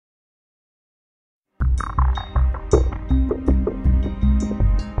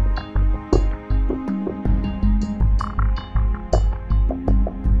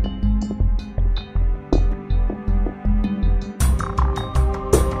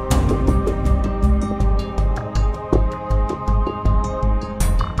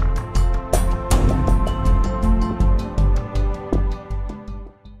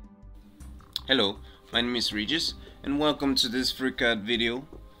My name is Regis and welcome to this Freecad video.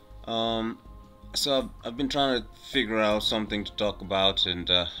 Um, I've been trying to figure out something to talk about, and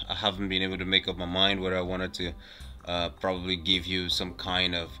I haven't been able to make up my mind whether I wanted to probably give you some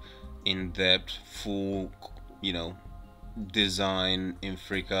kind of in-depth full design in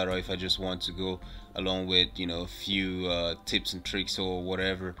Freecad, or if I just want to go along with a few tips and tricks or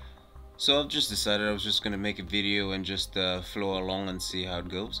whatever. So I've just decided I was just gonna make a video and just flow along and see how it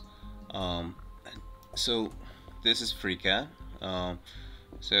goes. Um, so this is Freecad. Um,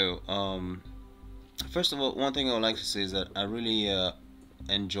 so First of all, one thing I would like to say is that I really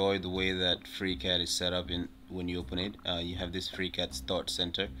enjoy the way that Freecad is set up. In when you open it, you have this Freecad Start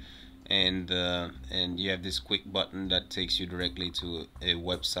Center, and you have this quick button that takes you directly to a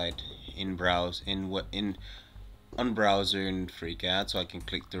website on browser in Freecad, so I can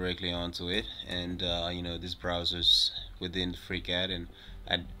click directly onto it, and this browser's within Freecad, and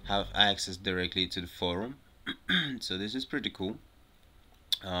I have access directly to the forum. So this is pretty cool.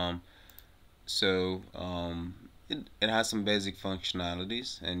 Um, it has some basic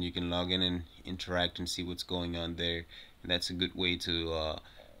functionalities, and you can log in and interact and see what's going on there. And that's a good way to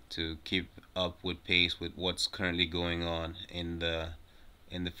keep up with pace with what's currently going on in the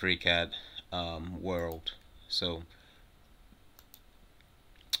Freecad world. So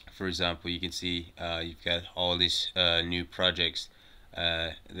for example, you can see you've got all these new projects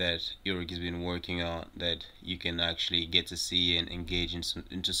that Ulrich has been working on, that you can actually get to see and engage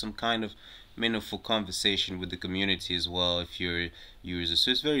into some kind of meaningful conversation with the community as well if you're a user.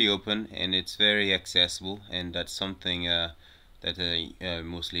 So it's very open and it's very accessible, and that's something that I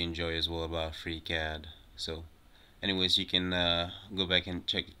mostly enjoy as well about Freecad. So anyways, you can go back and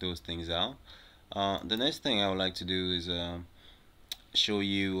check those things out. The next thing I would like to do is show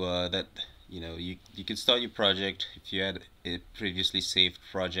you that you can start your project if you had a previously saved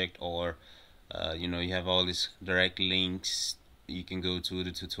project, or you have all these direct links. You can go to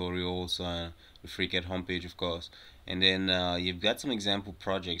the tutorials on the Freecad homepage, of course, and then you've got some example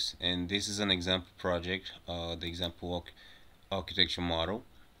projects, and this is an example project, the example architecture model.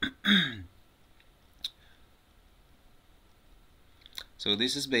 So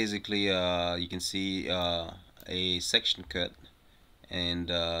this is basically you can see a section cut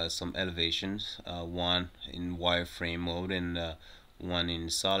and some elevations, one in wireframe mode and one in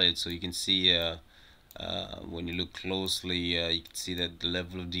solid. So you can see when you look closely, you can see that the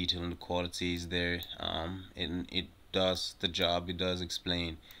level of detail and the quality is there, and it does the job. It does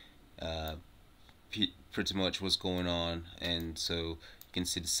explain pretty much what's going on, and so you can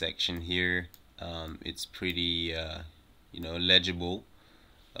see the section here. It's pretty legible.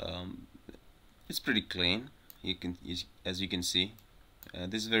 It's pretty clean. As you can see,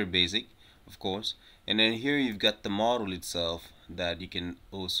 this is very basic, of course. And then here you've got the model itself that you can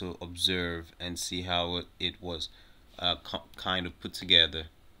also observe and see how it was kind of put together.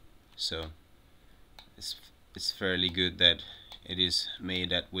 So it's fairly good that it is made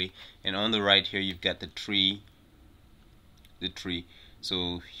that way. And on the right here you've got the tree.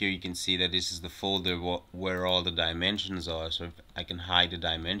 So here you can see that this is the folder where all the dimensions are. So if I can hide the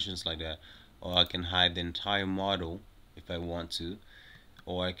dimensions like that, or I can hide the entire model if I want to,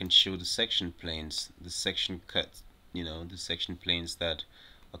 or I can show the section planes, the section cuts, the section planes that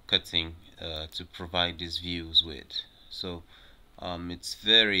are cutting to provide these views with. So it's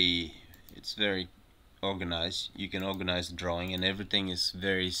very organized. You can organize the drawing, and everything is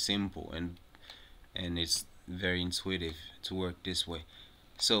very simple, and it's very intuitive to work this way.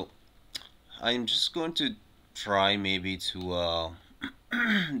 So I'm just going to try maybe to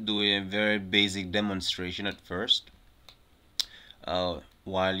do a very basic demonstration at first,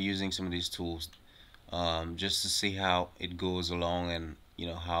 while using some of these tools, just to see how it goes along, and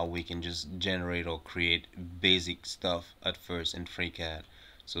how we can just generate or create basic stuff at first in Freecad.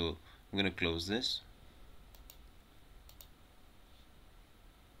 So I'm gonna close this,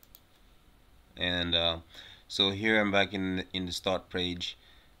 and so here I'm back in the start page.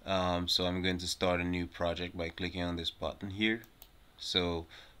 So I'm going to start a new project by clicking on this button here. So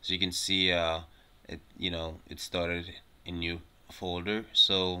you can see it started a new folder.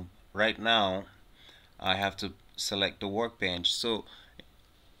 So right now I have to select the workbench. So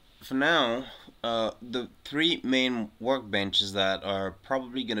for now, the three main workbenches that are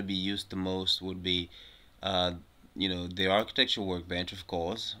probably going to be used the most would be the architecture workbench, of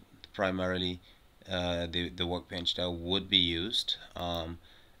course, primarily the workbench that would be used,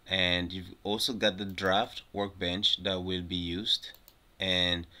 and you've also got the draft workbench that will be used,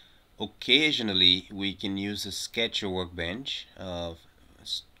 and occasionally we can use a sketcher workbench. I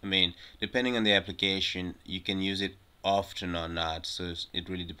mean, depending on the application, you can use it often or not, so it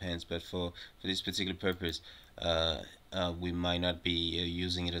really depends. But for this particular purpose, we might not be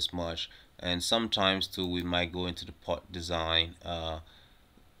using it as much, and sometimes too we might go into the part design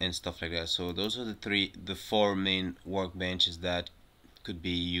and stuff like that. So those are the four main workbenches that could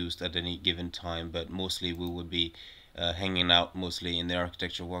be used at any given time, but mostly we would be hanging out mostly in the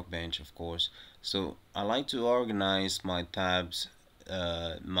architecture workbench, of course. So I like to organize my tabs,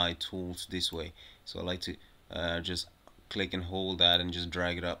 my tools this way. So I like to just click and hold that and just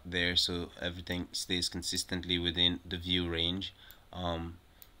drag it up there so everything stays consistently within the view range.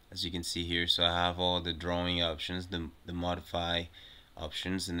 As you can see here, so I have all the drawing options, the modify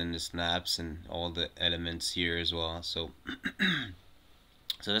options, and then the snaps and all the elements here as well. So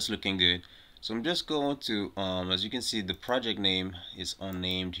so that's looking good. So I'm just going to as you can see, the project name is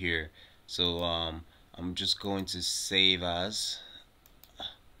unnamed here, so I'm just going to save as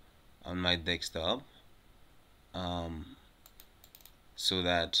on my desktop, so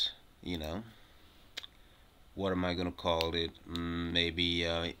that, you know, what am I gonna call it? Maybe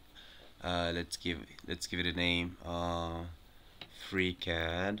let's give it a name,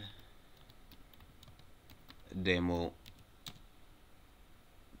 Freecad demo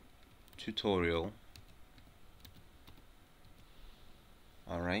tutorial.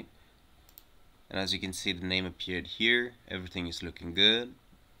 Alright, and as you can see, the name appeared here. Everything is looking good.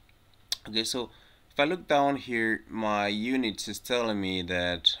 Okay, so if I look down here, my units is telling me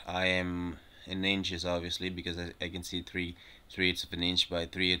that I am in inches, obviously, because I can see 3/8 of an inch by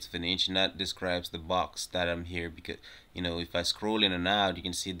 3/8 of an inch, and that describes the box that I'm here. Because, you know, if I scroll in and out, you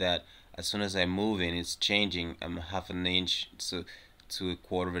can see that as soon as I move in, it's changing. I'm half an inch to a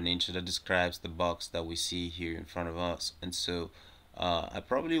quarter of an inch. So that describes the box that we see here in front of us. And so I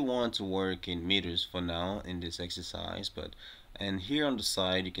probably want to work in meters for now in this exercise, but and here on the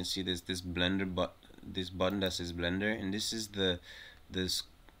side you can see there's this blender, but this button that says blender, and this is the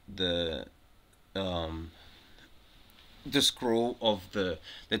scroll of the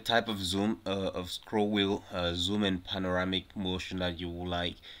type of zoom of scroll wheel zoom and panoramic motion that you will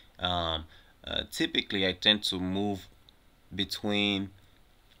like. Typically I tend to move between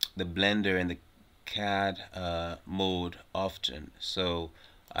the blender and the CAD mode often, so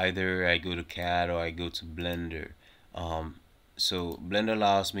either I go to CAD or I go to blender. So blender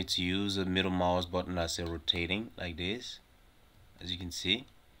allows me to use a middle mouse button as a rotating like this, as you can see.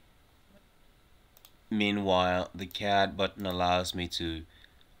 Meanwhile, the CAD button allows me to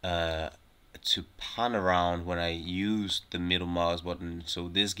pan around when I use the middle mouse button. So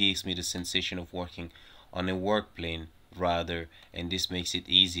this gives me the sensation of working on a work plane rather, and this makes it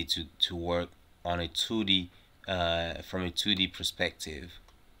easy to work on a 2D from a 2D perspective.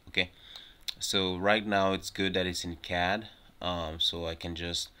 Okay, so right now it's good that it's in CAD, so I can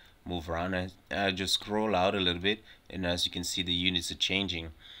just move around. I just scroll out a little bit, and as you can see, the units are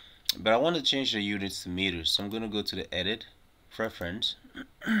changing. But I want to change the units to meters, so I'm going to go to the edit preference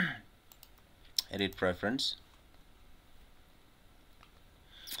edit preference,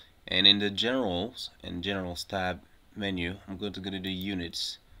 and in the generals tab menu, I'm going to go to the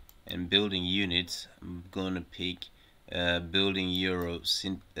units and building units. I'm going to pick building Euro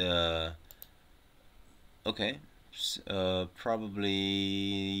okay,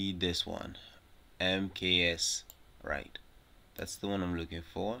 probably this one, MKS, right? That's the one I'm looking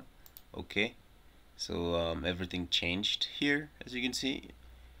for. Okay, so everything changed here, as you can see.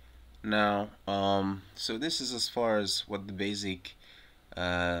 Now so this is as far as what the basic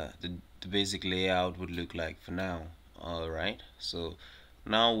basic layout would look like for now. Alright, so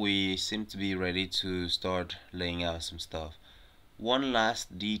now we seem to be ready to start laying out some stuff. One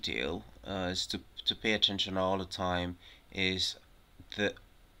last detail is to pay attention all the time is the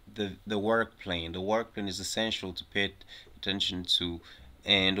work plane. The work plane is essential to pay attention to,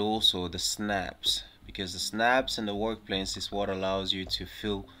 and also the snaps, because the snaps and the work planes is what allows you to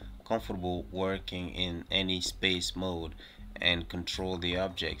feel comfortable working in any space mode and control the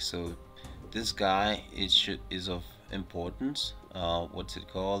object. So this guy is of importance. What's it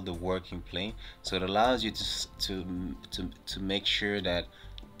called? The working plane. So it allows you to make sure that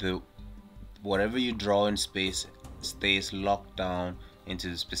whatever you draw in space stays locked down into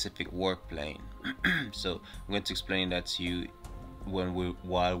the specific work plane. So I'm going to explain that to you while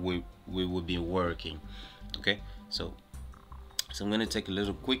we will be working. Okay, so I'm going to take a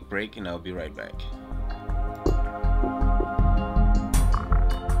little quick break and I'll be right back.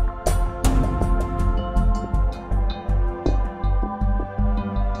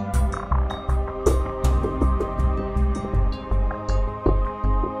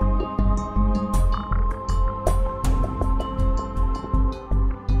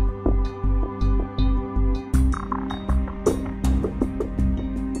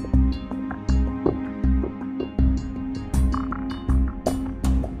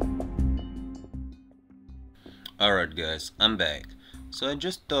 Alright guys, I'm back. So I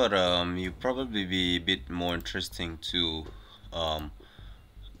just thought you probably be a bit more interesting to um,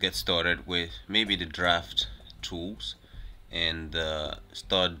 get started with maybe the draft tools and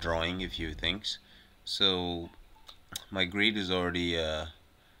start drawing a few things. So my grid is already there,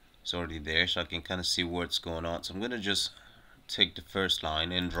 so I can kind of see what's going on. So I'm gonna just take the first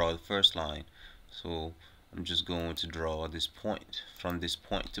line and draw the first line. So I'm just going to draw this point from this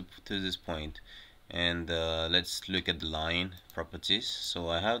point to this point, and let's look at the line properties. So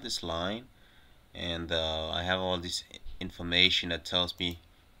I have this line, and I have all this information that tells me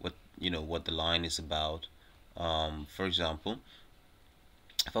what the line is about. For example,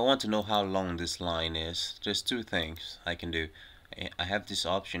 if I want to know how long this line is, there's two things I can do. I have this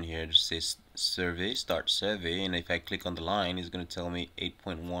option here that says survey, start survey, and if I click on the line, it's going to tell me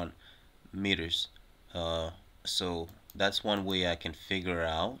 8.1 meters. Uh, so that's one way I can figure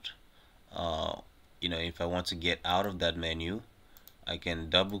out. If I want to get out of that menu, I can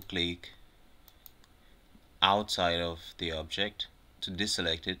double click outside of the object to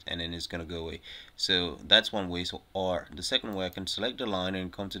deselect it, and then it's gonna go away. So that's one way. So, or the second way, I can select the line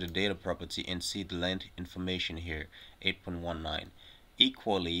and come to the data property and see the length information here, 8.19.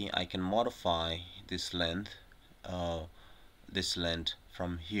 Equally, I can modify this length from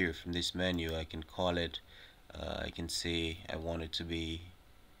here, from this menu. I can call it I can say I want it to be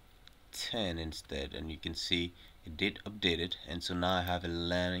 10 instead, and you can see it did update it, and so now I have a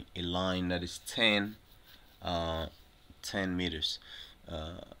line that is 10 meters.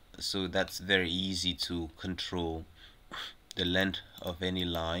 So that's very easy to control the length of any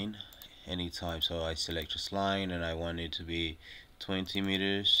line anytime. So I select this line and I want it to be 20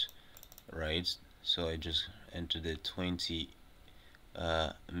 meters, right? So I just enter the 20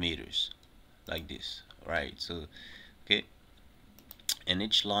 meters like this, right? So okay, and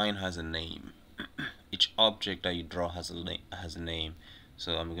each line has a name. Each object that you draw has a name.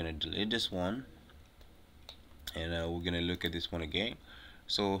 So I'm gonna delete this one, and we're gonna look at this one again.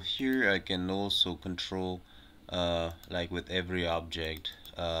 So here I can also control like with every object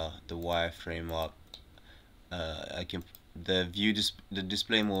the wireframe up. I can the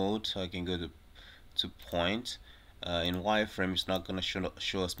display mode, so I can go to point. In wireframe it's not gonna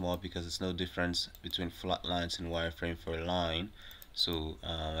show us more because there's no difference between flat lines and wireframe for a line. So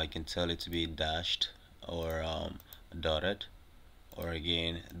I can tell it to be dashed or dotted, or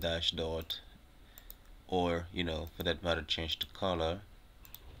again dash dot, or for that matter change the color.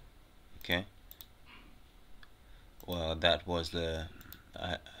 Okay, well that was the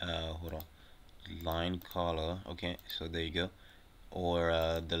hold on, line color. Okay, so there you go. Or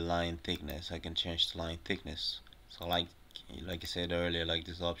the line thickness, I can change the line thickness. So like I said earlier, I like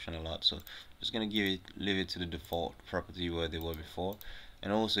this option a lot, so just gonna leave it to the default property where they were before.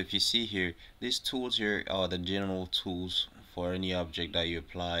 And also, if you see here, these tools here are the general tools for any object that you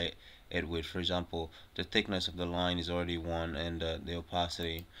apply it with. For example, the thickness of the line is already one, and the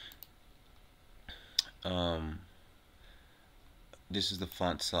opacity, this is the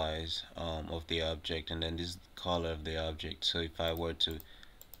font size of the object, and then this is the color of the object. So if I were to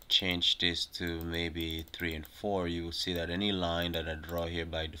change this to maybe 3 and 4, you will see that any line that I draw here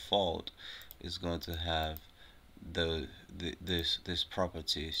by default is going to have this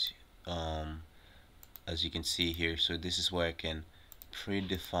properties, as you can see here. So this is where I can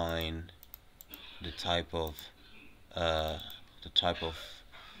predefine the type of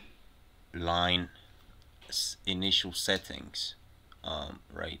line initial settings,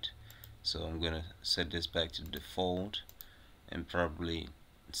 right? So I'm gonna set this back to default and probably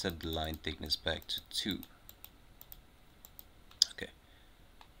set the line thickness back to 2. Okay,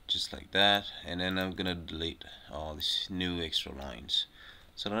 just like that, and then I'm gonna delete all these new extra lines.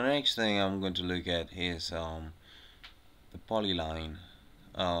 So the next thing I'm going to look at is the polyline.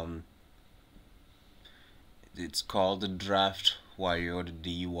 It's called the draft wire or the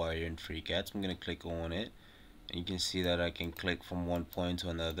D wire in Freecad. So I'm gonna click on it, and you can see that I can click from one point to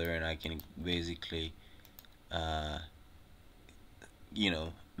another, and I can basically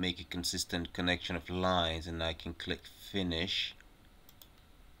make a consistent connection of lines, and I can click finish.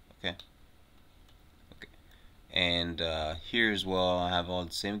 Okay, and here as well I have all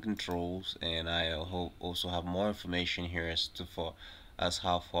the same controls, and I also have more information here as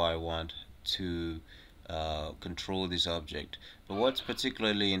how far I want to control this object. But what's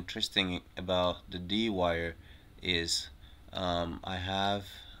particularly interesting about the D wire is I have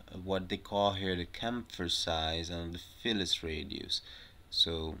what they call here the chamfer size and the fillet radius.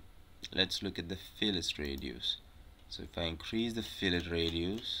 So let's look at the fillet radius. So if I increase the fillet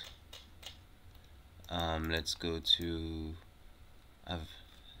radius, let's go to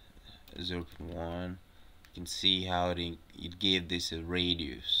 0.1, You can see how it gave this a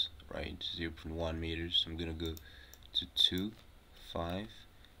radius, right? 0.1 meters. I'm gonna go to 2, 5,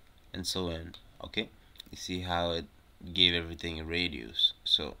 and so on. Okay, you see how it gave everything a radius.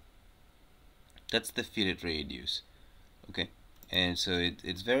 So that's the fitted radius. Okay, and so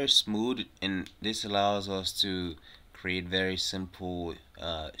it's very smooth, and this allows us to create very simple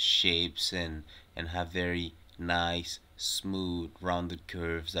shapes and have very nice smooth rounded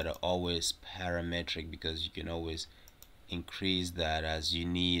curves that are always parametric, because you can always increase that as you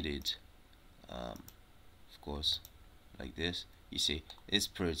need it. Of course, like this, you see, it's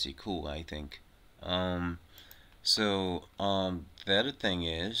pretty cool, I think. The other thing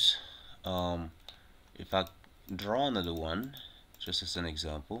is, if I draw another one, just as an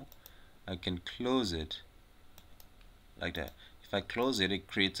example, I can close it like that. If I close it, it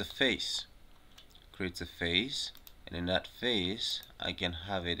creates a face. And in that face, I can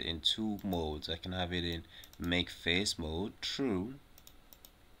have it in two modes. I can have it in make face mode true,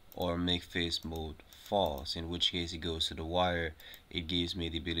 or make face mode false, in which case it goes to the wire. It gives me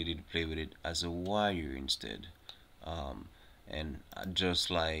the ability to play with it as a wire instead. And just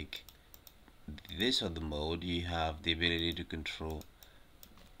like this other mode, you have the ability to control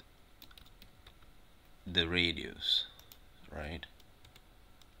the radius, right?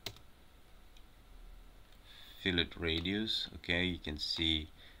 Fillet radius. Okay, you can see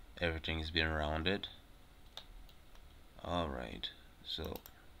everything is being rounded. Alright, so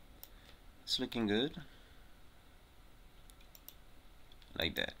it's looking good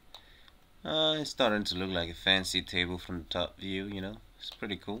like that. It's starting to look like a fancy table from the top view, you know. It's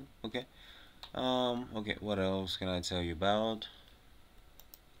pretty cool. Okay. Okay, what else can I tell you about?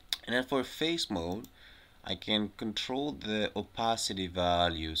 And then for face mode, I can control the opacity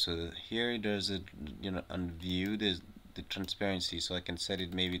value. So here there's a, on view there's the transparency, so I can set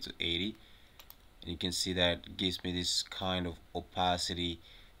it maybe to 80, and you can see that it gives me this kind of opacity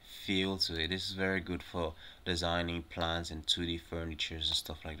feel to it. This is very good for designing plants and 2D furnitures and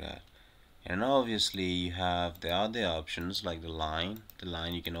stuff like that. And obviously you have the other options like the line. The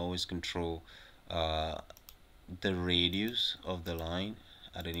line, you can always control the radius of the line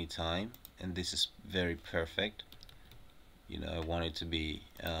at any time, and this is very perfect. I want it to be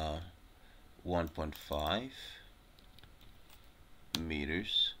 1.5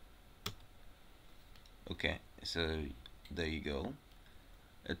 meters. Okay, so there you go.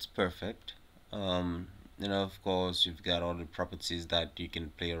 It's perfect. Of course, you've got all the properties that you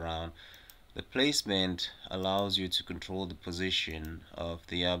can play around. The placement allows you to control the position of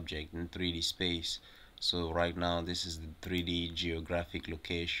the object in 3D space. So right now this is the 3D geographic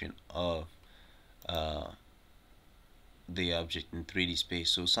location of the object in 3D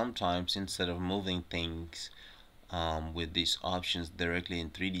space. So sometimes instead of moving things with these options directly in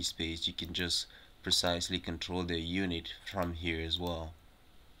 3D space, you can just precisely control the unit from here as well.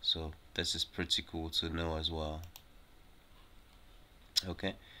 So this is pretty cool to know as well.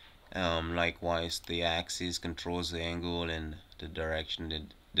 Okay. Likewise, the axis controls the angle and the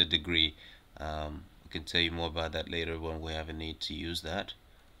direction, the degree. I can tell you more about that later when we have a need to use that.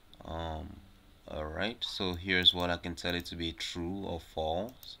 Alright, so here's what I can tell it to be true or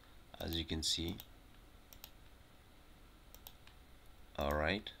false, as you can see.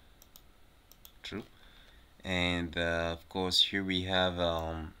 Alright, true. And of course, here we have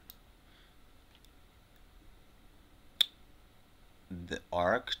the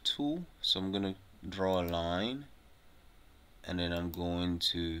arc tool. So I'm gonna draw a line, and then I'm going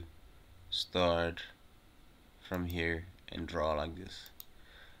to start from here and draw like this.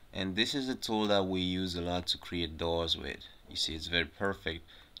 And this is a tool that we use a lot to create doors with. You see, it's very perfect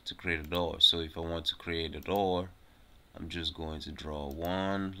to create a door. So if I want to create a door, I'm just going to draw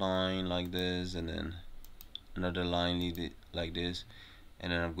one line like this, and then another line like this,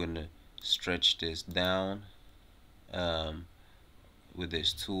 and then I'm going to stretch this down with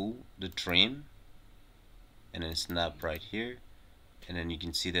this tool, the trim, and then snap right here, and then you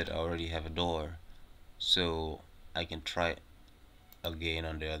can see that I already have a door. So I can try again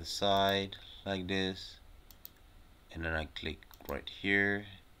on the other side like this, and then I click right here,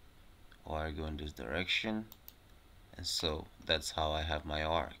 or I go in this direction, and so that's how I have my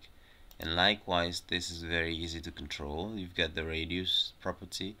arc. And likewise, this is very easy to control. You've got the radius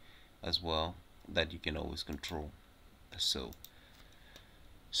property as well that you can always control. So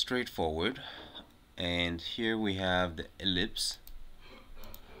straightforward. And here we have the ellipse.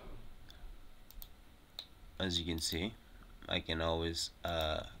 As you can see, I can always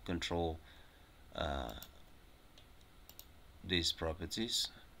control these properties.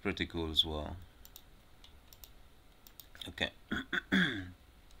 Pretty cool as well. Okay.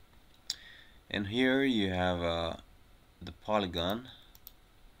 And here you have the polygon.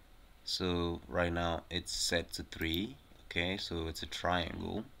 So right now it's set to 3. Okay, so it's a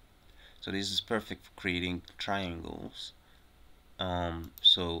triangle. So this is perfect for creating triangles.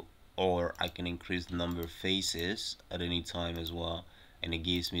 So or I can increase the number of faces at any time as well, and it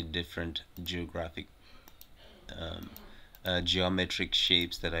gives me different geometric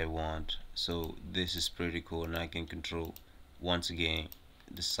shapes that I want. So this is pretty cool, and I can control once again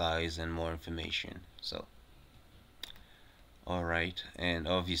the size and more information. So alright, and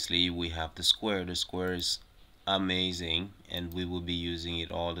obviously we have the square. The square is amazing, and we will be using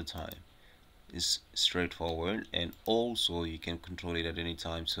it all the time. It's straightforward, and also you can control it at any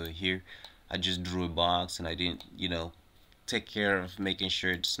time. So here I just drew a box, and I didn't, take care of making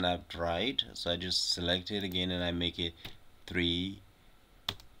sure it snapped right. So I just select it again, and I make it 3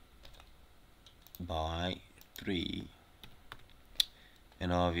 by 3.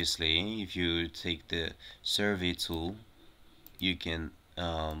 And obviously if you take the survey tool, you can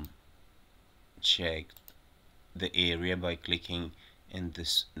check the area by clicking in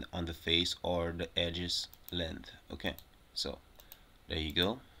this on the face or the edges length. Okay, so there you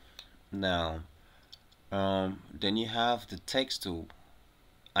go. Now then you have the text tool,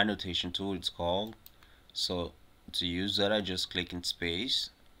 annotation tool it's called. So to use that, I just click in space,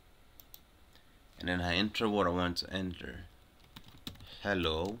 and then I enter what I want to enter.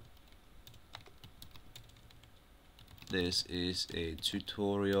 Hello, this is a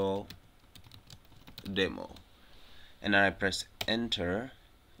tutorial demo. And then I press enter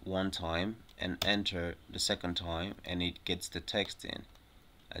one time and enter the second time, and it gets the text in.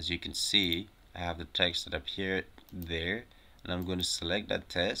 As you can see, I have the text that appeared there, and I'm going to select that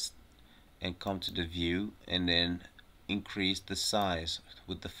text and come to the view, and then increase the size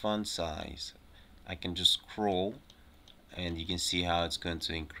with the font size. I can just scroll, and you can see how it's going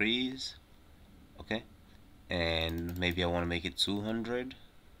to increase. Okay, and maybe I want to make it 200,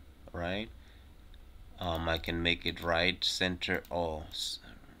 right? I can make it right center or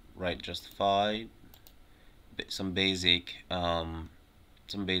right justified. Some basic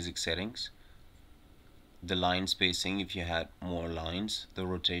settings. The line spacing if you had more lines, the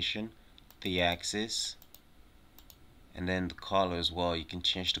rotation, the axis, and then the color as well. You can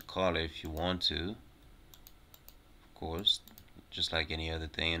change the color if you want to, of course, just like any other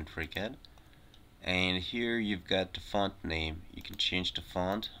thing in Freecad. And here you've got the font name. You can change the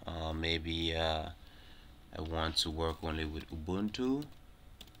font. Maybe I want to work only with Ubuntu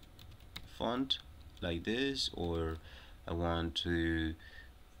font like this, or I want to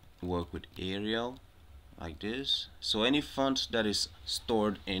work with Arial like this. So any font that is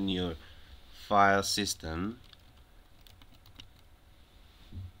stored in your file system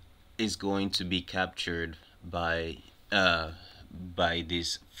is going to be captured by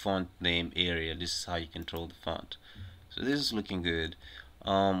this font name area. This is how you control the font. So this is looking good.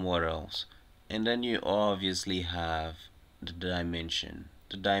 What else? And then you obviously have the dimension,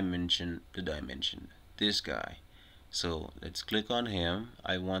 this guy. So let's click on him.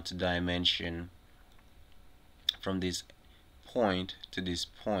 I want to dimension from this point to this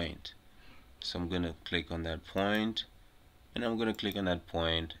point. So I'm gonna click on that point, and I'm gonna click on that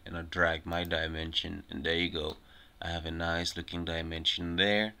point, and I'll drag my dimension, and there you go. I have a nice looking dimension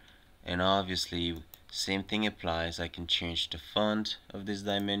there. And obviously same thing applies. I can change the font of this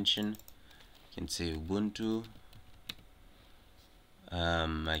dimension. I can say Ubuntu.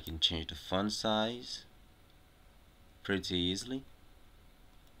 I can change the font size pretty easily.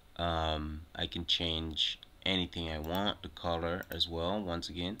 I can change anything I want, the color as well, once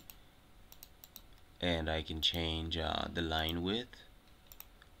again, and I can change the line width.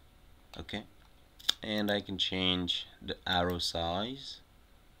 Okay, and I can change the arrow size,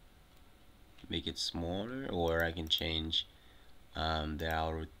 make it smaller, or I can change the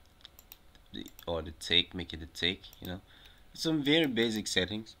arrow or the tick, make it a tick. Some very basic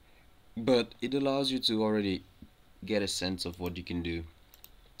settings, but it allows you to already get a sense of what you can do.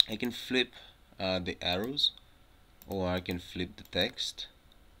 I can flip the arrows, or I can flip the text,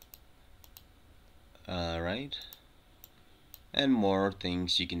 right, and more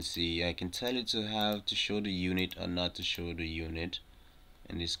things you can see. I can tell it to have to show the unit or not to show the unit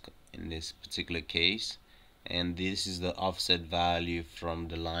in this particular case, and this is the offset value from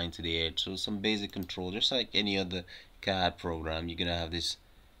the line to the edge. So some basic control, just like any other CAD program. You're gonna have this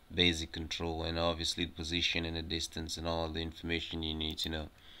basic control, and obviously the position and the distance and all the information you need to know.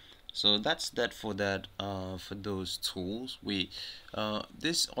 So that's that for that for those tools.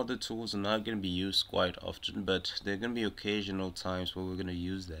 These other tools are not going to be used quite often, but there are going to be occasional times where we're going to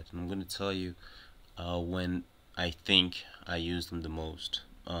use that, and I'm going to tell you when I think I use them the most.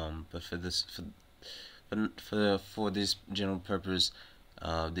 but for this for this general purpose,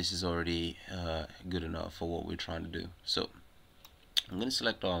 this is already good enough for what we're trying to do. So I'm going to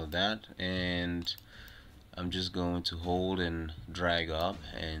select all of that, and I'm just going to hold and drag up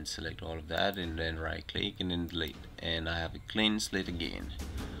and select all of that, and then right click and then delete, and I have a clean slate again.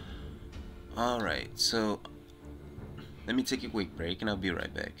 Alright, so let me take a quick break and I'll be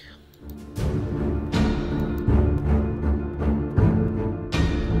right back.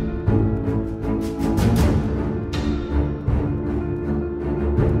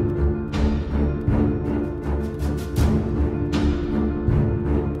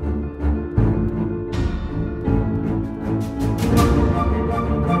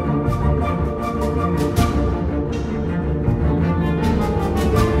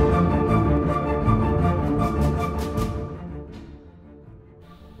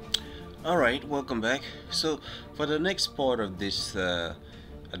 Alright, welcome back. So for the next part of this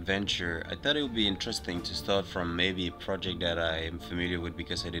adventure, I thought it would be interesting to start from maybe a project that I am familiar with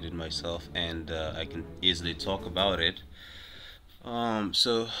because I did it myself, and I can easily talk about it.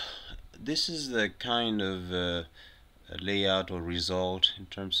 So this is the kind of layout or result in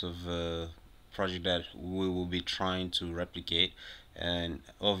terms of project that we will be trying to replicate. And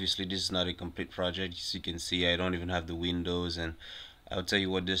obviously this is not a complete project. As you can see, I don't even have the windows, and I'll tell you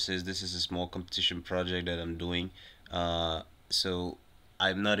what this is. This is a small competition project that I'm doing. So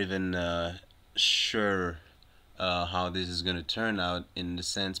I'm not even sure how this is going to turn out in the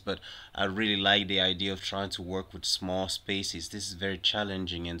sense, but I really like the idea of trying to work with small spaces. This is very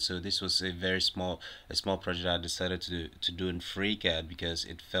challenging, and so this was a small project I decided to do in Freecad because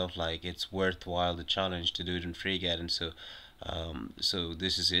it felt like it's worthwhile the challenge to do it in Freecad. And so so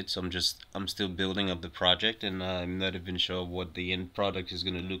this is it. So I'm still building up the project, and I'm not even sure what the end product is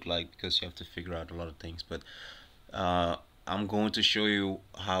going to look like because you have to figure out a lot of things. But I'm going to show you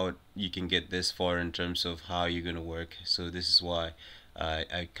how you can get this far in terms of how you're going to work. So this is why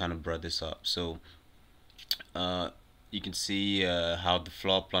I kind of brought this up. So you can see how the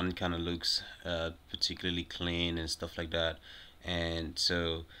floor plan kind of looks, particularly clean and stuff like that. And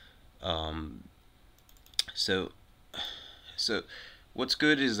so so so what's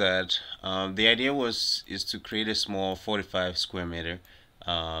good is that the idea is to create a small 45 square meter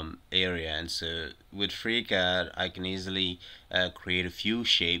area, and so with Freecad I can easily create a few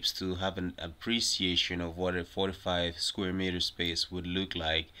shapes to have an appreciation of what a 45 square meter space would look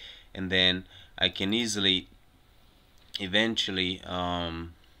like, and then I can easily eventually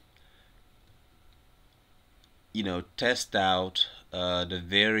you know, test out the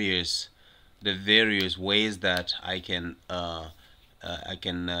various ways that I can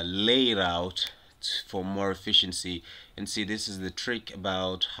lay it out for more efficiency. And see, this is the trick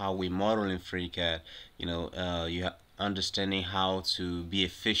about how we model in Freecad. You know, understanding how to be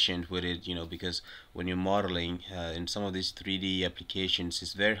efficient with it. You know, because when you're modeling in some of these 3D applications,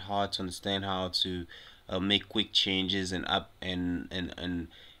 it's very hard to understand how to make quick changes and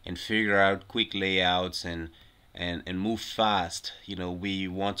and figure out quick layouts and move fast. You know, we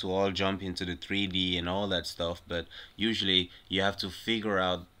want to all jump into the 3D and all that stuff, but usually you have to figure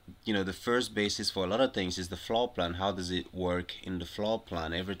out, you know, the first basis for a lot of things is the floor plan. How does it work in the floor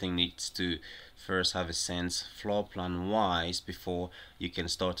plan? Everything needs to first have a sense floor plan wise before you can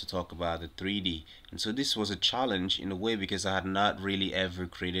start to talk about the 3D. And so this was a challenge in a way because I had not really ever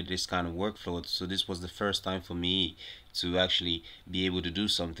created this kind of workflow, so this was the first time for me to actually be able to do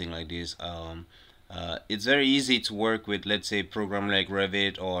something like this. It's very easy to work with, let's say, a program like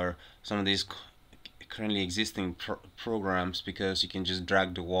Revit or some of these currently existing programs, because you can just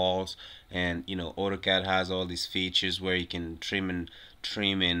drag the walls, and you know, AutoCAD has all these features where you can trim and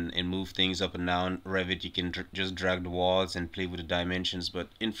move things up and down. Revit, you can just drag the walls and play with the dimensions, but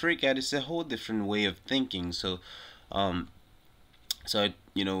in Freecad it's a whole different way of thinking. So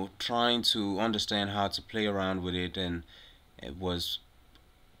you know, trying to understand how to play around with it, and it was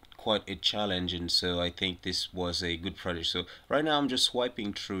quite a challenge, and so I think this was a good project. So right now I'm just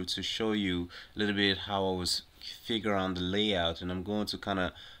swiping through to show you a little bit how I was figuring out the layout, and I'm going to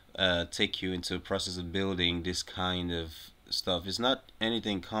kind of take you into the process of building this kind of stuff. It's not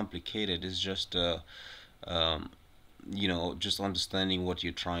anything complicated, it's just you know, just understanding what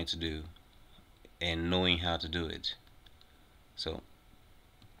you're trying to do and knowing how to do it. So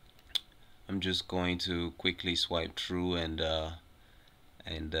I'm just going to quickly swipe through, and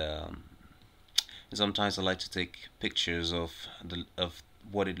sometimes I like to take pictures of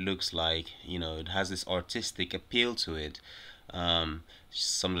what it looks like. You know, it has this artistic appeal to it.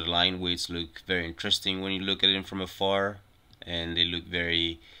 Some of the line weights look very interesting when you look at it from afar, and they look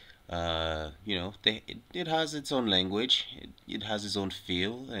very you know, it has its own language, it has its own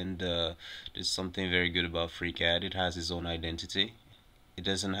feel, and there's something very good about Freecad. It has its own identity. It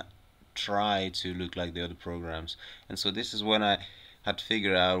doesn't try to look like the other programs. And so this is when I had to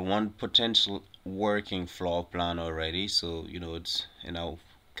figure out one potential working floor plan already. So, you know, it's, and I'll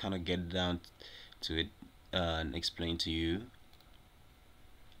kind of get down to it and explain to you.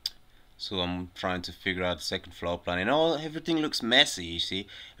 So I'm trying to figure out the second floor plan, and everything looks messy. You see,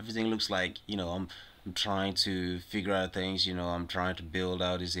 everything looks like, you know, I'm trying to figure out things. You know, I'm trying to build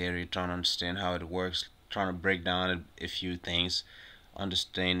out this area, trying to understand how it works, trying to break down a few things,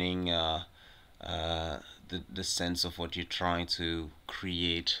 understanding the sense of what you're trying to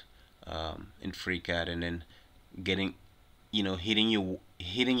create in Freecad, and then getting, you know, hitting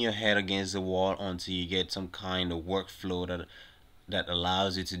your head against the wall until you get some kind of workflow that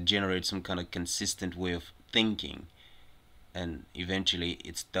allows you to generate some kind of consistent way of thinking, and eventually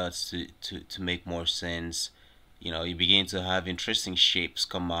it starts to make more sense. You know, you begin to have interesting shapes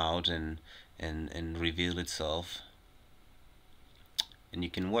come out and reveal itself, and you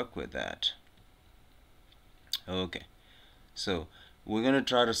can work with that. Okay, so we're gonna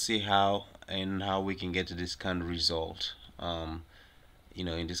try to see how we can get to this kind of result, you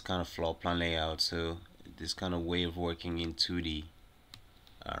know, in this kind of floor plan layout. So this kind of way of working in 2D.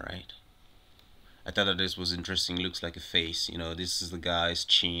 Alright, I thought that this was interesting. Looks like a face, you know, this is the guy's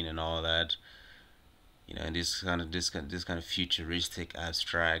chin and all that, you know, and this kind of futuristic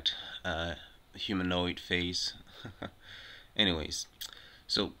abstract humanoid face. Anyways,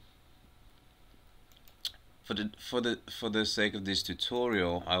 so for the sake of this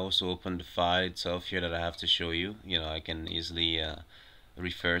tutorial, I also opened the file itself here that I have to show you. You know, I can easily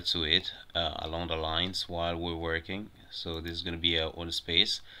refer to it along the lines while we're working. So this is going to be on the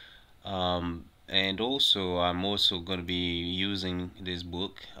space, and also I'm also going to be using this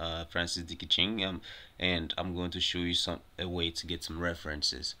book, Francis Dikicing, and I'm going to show you a way to get some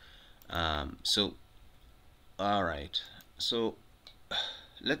references. So alright, so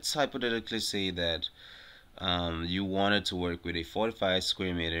let's hypothetically say that you wanted to work with a 45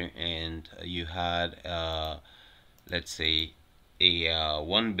 square meter, and you had let's say a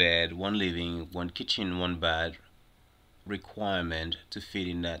one bed, one living, one kitchen, one bath requirement to fit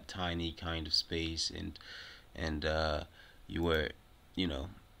in that tiny kind of space, and you were, you know,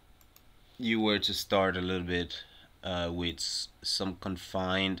 you were to start a little bit with some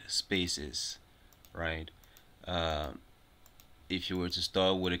confined spaces, right? If you were to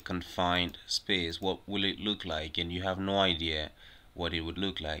start with a confined space, what will it look like? And you have no idea what it would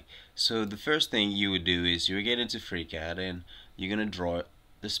look like. So the first thing you would do is you get into Freecad and you're gonna draw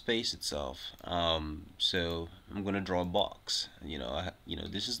the space itself. So I'm gonna draw a box. You know,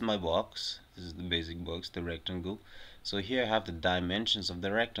 this is my box. This is the basic box, the rectangle. So here I have the dimensions of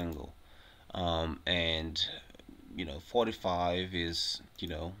the rectangle, and you know, 45 is, you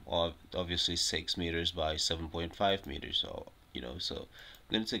know, obviously 6 meters by 7.5 meters. So, you know, so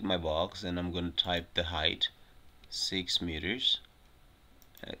I'm going to take my box and I'm going to type the height, 6 meters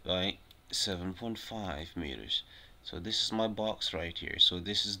by 7.5 meters. So this is my box right here. So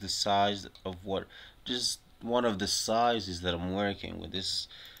this is the size of what, just one of the sizes that I'm working with. This,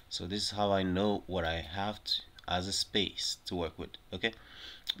 so this is how I know what I have to, as a space to work with. Okay,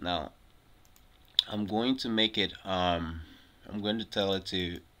 now I'm going to make it, I'm going to tell it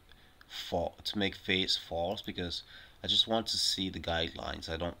to make face false, because I just want to see the guidelines.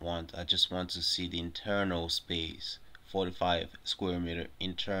 I just want to see the internal space, 45 square meter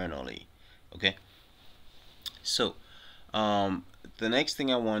internally. Okay, so the next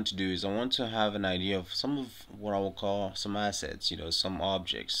thing I want to do is I want to have an idea of some of what I will call some assets, you know, some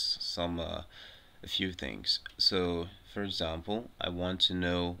objects, some a few things. So for example, I want to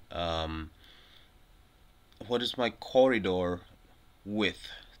know what is my corridor width,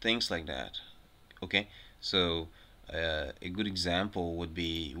 things like that. Okay, so a good example would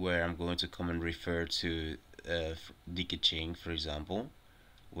be where I'm going to come and refer to Dikicing, for example,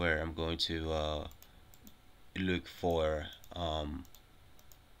 where I'm going to look for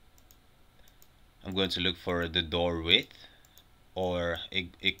the door width, or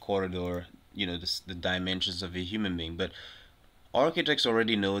a corridor, you know, the dimensions of a human being. But architects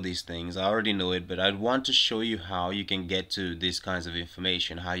already know these things. I already know it, but I want to show you how you can get to these kinds of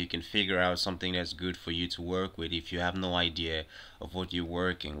information, how you can figure out something that's good for you to work with if you have no idea of what you're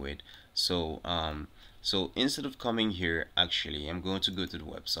working with. So so instead of coming here, actually I'm going to go to the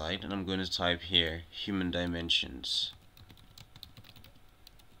website and I'm going to type here human dimensions.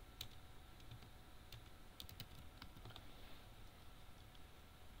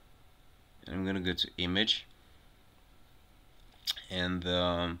 And I'm going to go to image, and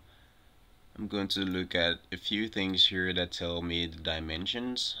I'm going to look at a few things here that tell me the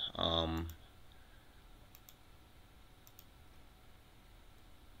dimensions.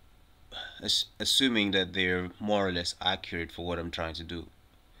 Assuming that they're more or less accurate for what I'm trying to do.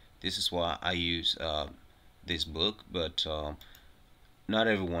 This is why I use this book, but not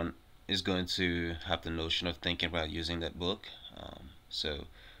everyone is going to have the notion of thinking about using that book. So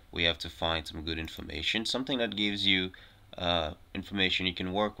we have to find some good information, something that gives you information you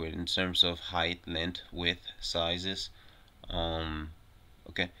can work with in terms of height, length, width, sizes.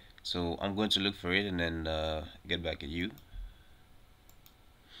 Okay, so I'm going to look for it and then get back at you.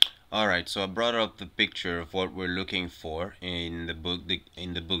 Alright, so I brought up the picture of what we're looking for in the book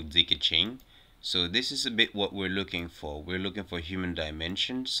Ching. So this is a bit what we're looking for. We're looking for human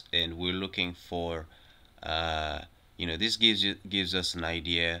dimensions, and we're looking for this gives us an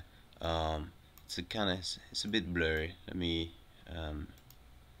idea. It's a bit blurry. Let me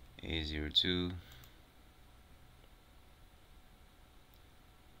A02.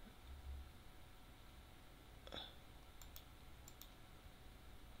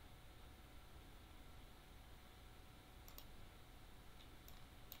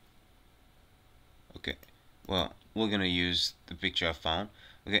 Okay, well, we're gonna use the picture I found.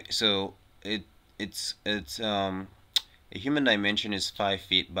 Okay, so it's a human dimension is 5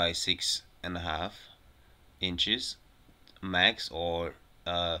 feet by 6.5 inches max, or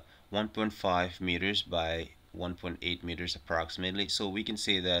 1.5 meters by 1.8 meters approximately. So we can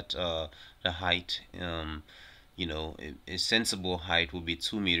say that the height, a sensible height will be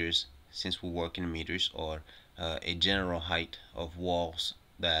 2 meters, since we work in meters, or a general height of walls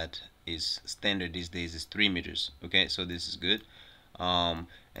that is standard these days is 3 meters. Okay, so this is good. And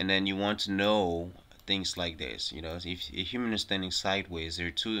then you want to know things like this. If a human is standing sideways, they're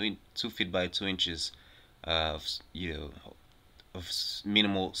 2 feet by 2 inches of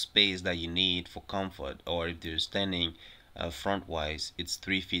minimal space that you need for comfort. Or if they're standing frontwise, it's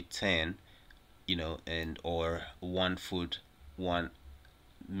 3 feet 10, and or 1 foot 1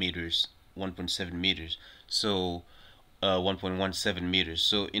 meters, 1.7 meters. So 1.17 meters.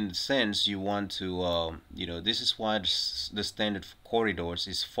 So in the sense, you want to this is why the standard for corridors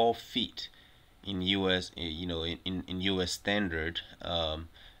is 4 feet in US. In US standard,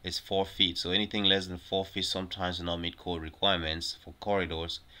 it's 4 feet. So anything less than 4 feet sometimes do not meet code requirements for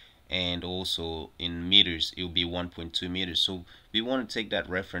corridors. And also in meters, it will be 1.2 meters. So we want to take that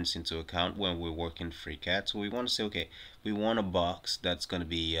reference into account when we're working Freecad. So we want to say, okay, we want a box that's going to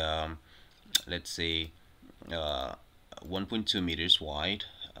be let's say 1.2 meters wide,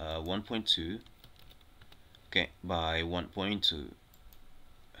 1.2, okay, by 1.2.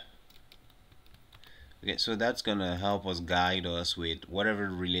 Okay, so that's gonna help us guide us with whatever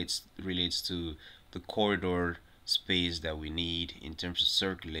relates to the corridor space that we need in terms of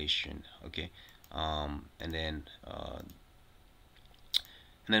circulation. Okay, and then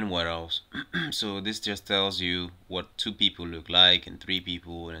what else? So this just tells you what 2 people look like, and 3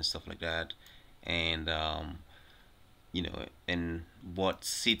 people, and stuff like that, and and what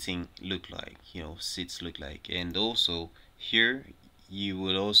sitting look like, seats look like. And also here you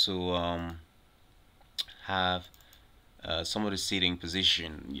will also have some of the seating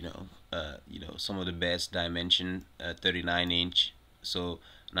position, some of the best dimension, 39 inch, so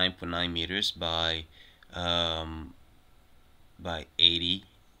 9.9 meters by 80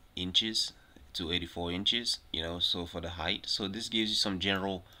 inches to 84 inches, so for the height. So this gives you some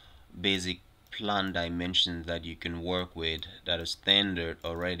general basic plan dimensions that you can work with that are standard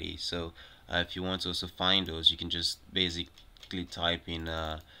already. So if you want to also find those, you can just basically type in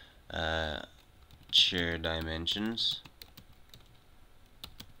chair dimensions,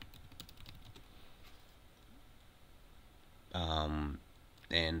 and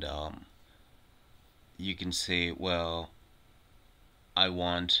you can say, well, I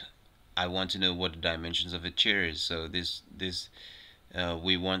want to know what the dimensions of a chair is. So this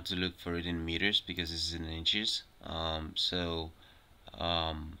we want to look for it in meters because this is in inches.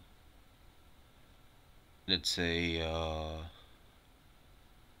 Let's say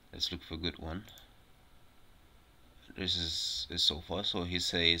let's look for a good one. This is a sofa, so he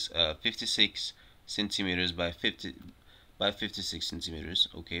says 56 centimeters by 56 centimeters,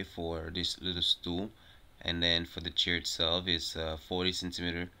 okay, for this little stool. And then for the chair itself is 40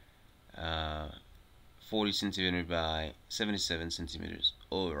 centimeter by 77 centimeters.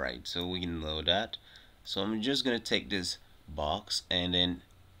 Alright, so we can know that. So I'm just gonna take this box and then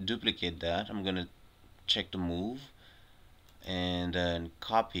duplicate that. I'm gonna check the move and then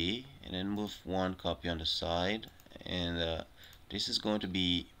copy, and then move one copy on the side, and this is going to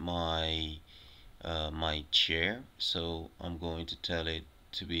be my chair. So I'm going to tell it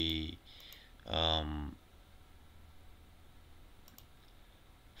to be um,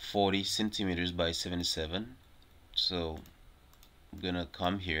 40 centimeters by 77. So I'm gonna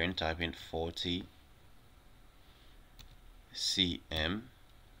come here and type in 40 cm.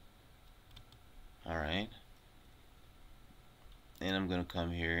 Alright, and I'm gonna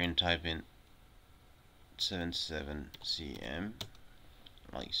come here and type in 77 cm,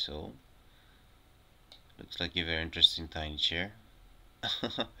 like so. Looks like a very interesting tiny chair.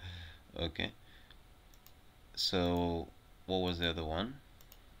 Okay, so what was the other one?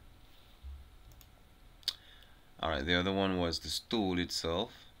 Alright, the other one was the stool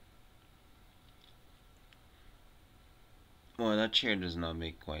itself. Well, that chair does not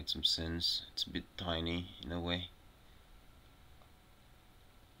make quite some sense. It's a bit tiny in a way.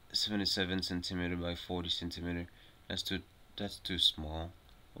 77 centimeter by 40 centimeter. That's too small.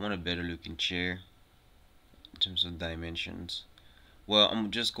 I want a better looking chair in terms of dimensions. Well, I'm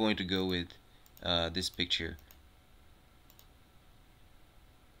just going to go with this picture.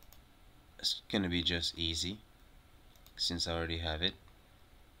 It's gonna be just easy since I already have it.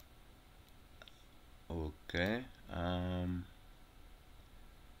 Okay.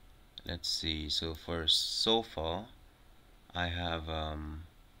 Let's see. So for sofa, I have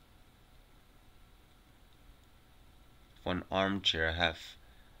for an armchair I have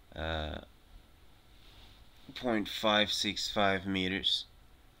 0.565 meters.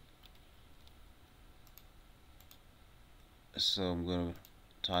 So I'm gonna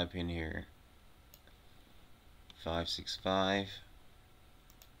type in here 565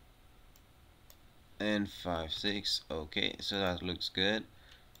 and 56. Okay, so that looks good.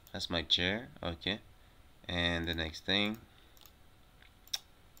 That's my chair. Okay, and the next thing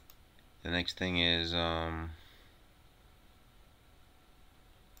is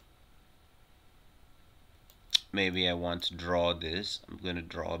maybe I want to draw this. I'm gonna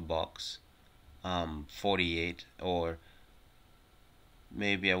draw a box 48, or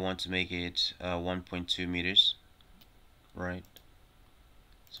maybe I want to make it 1.2 meters, right?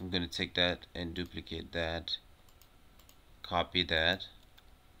 So I'm gonna take that and duplicate that, copy that,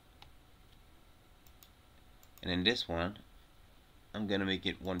 and in this one I'm gonna make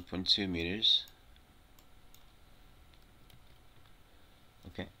it 1.2 meters.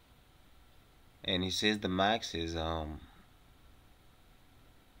 Okay, and he says the max is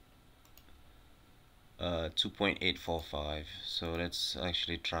 2.845. So let's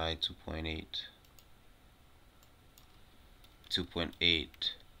actually try 2.8.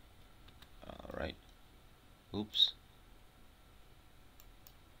 Alright, oops,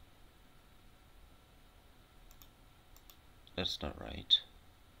 that's not right.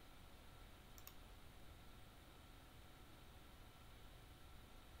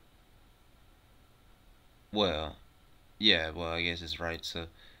 Well, yeah, well, I guess it's right. So,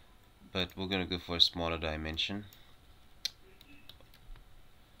 but we're gonna go for a smaller dimension.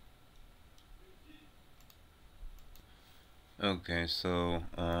 Okay, so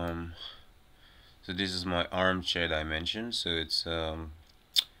this is my armchair dimension. So it's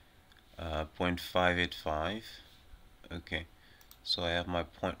 0.585. Okay, so I have my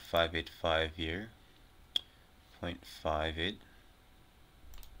 0.585 here. 0.58.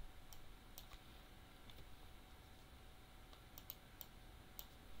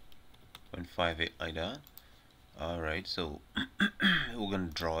 0.58 like that. Alright, so we're gonna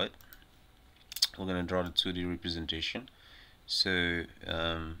draw it. We're gonna draw the 2D representation. So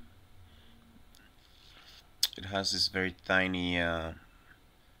it has this very tiny edge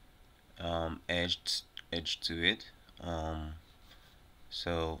to it.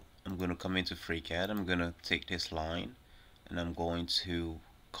 So I'm gonna come into Freecad. I'm gonna take this line and I'm going to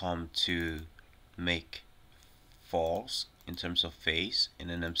come to make false in terms of face, and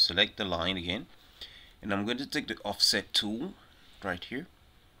then I'm select the line again, and I'm going to take the offset tool right here,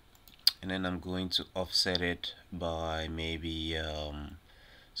 and then I'm going to offset it by maybe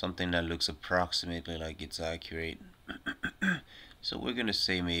something that looks approximately like it's accurate. So we're gonna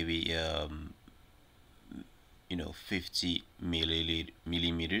say maybe 50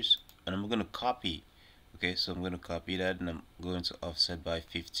 millimeters, and I'm gonna copy. Okay, so I'm gonna copy that, and I'm going to offset by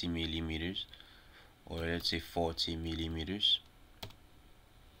 50 millimeters, or let's say 40 millimeters,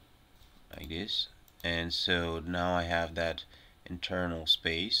 like this. And so now I have that internal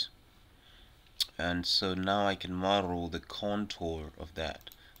space, and so now I can model the contour of that.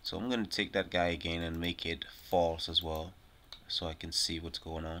 So I'm going to take that guy again and make it false as well, so I can see what's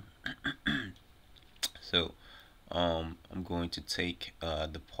going on. So I'm going to take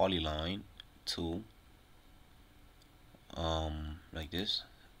the polyline tool, like this.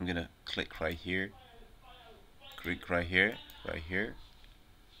 I'm gonna click right here, click right here,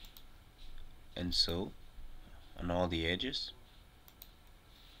 and so on all the edges,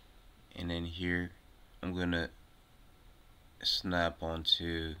 and then here I'm gonna snap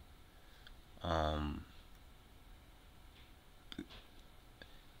onto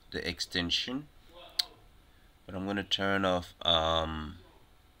the extension, but I'm gonna turn off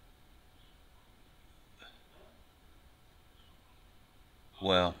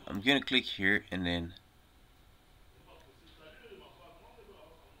well, I'm gonna click here and then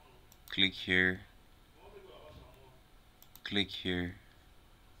click here, click here,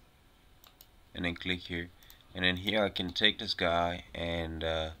 and then click here, and then here I can take this guy and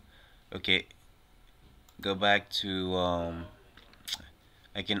okay, go back to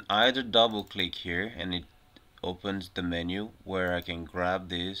I can either double click here and it opens the menu where I can grab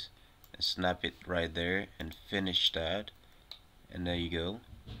this and snap it right there and finish that, and there you go.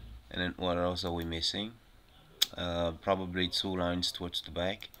 And then what else are we missing? Probably 2 lines towards the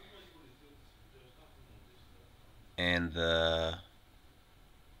back, and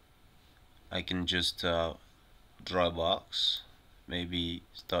I can just draw a box, maybe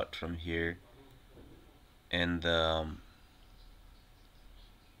start from here and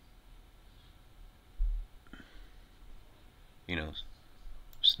you know,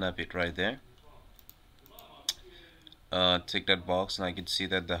 snap it right there. Take that box and I can see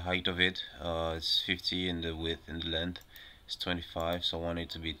that the height of it is 50 and the width and the length is 25, so I want it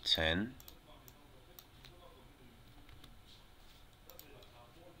to be 10.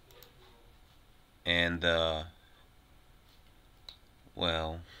 And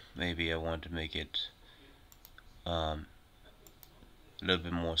well, maybe I want to make it a little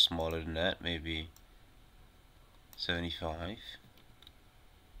bit more smaller than that, maybe 75.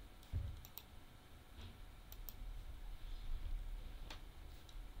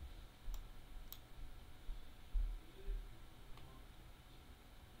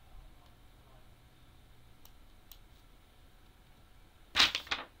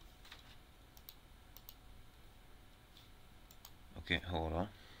 Okay, hold on,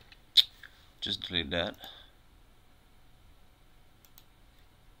 just delete that.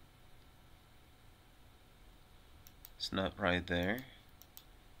 Snap right there.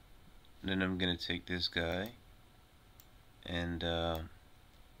 Then I'm gonna take this guy and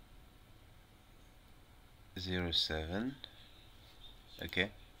 07.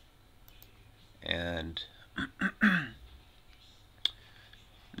 Okay, and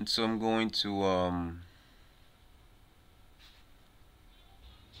and so I'm going to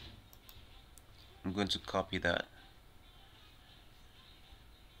copy that,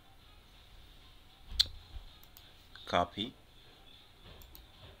 copy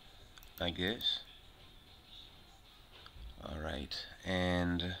like this. Alright,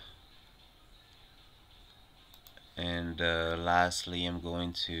 and lastly I'm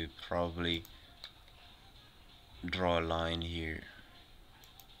going to probably draw a line here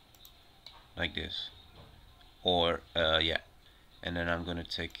like this, or yeah, and then I'm gonna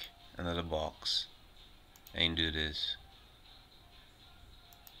take another box and do this.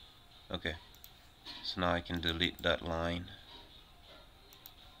 Okay, so now I can delete that line,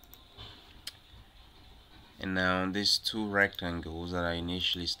 and now these 2 rectangles that I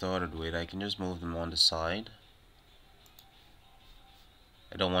initially started with, I can just move them on the side.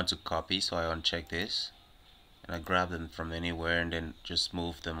 I don't want to copy, so I uncheck this and I grab them from anywhere and then just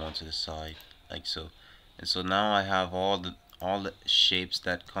move them onto the side like so. And so now I have all the shapes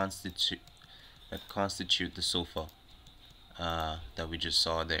that constitute the sofa that we just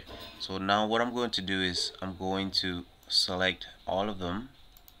saw there. So now what I'm going to do is I'm going to select all of them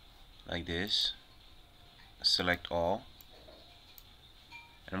like this, select all,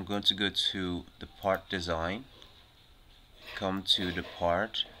 and I'm going to go to the part design, come to the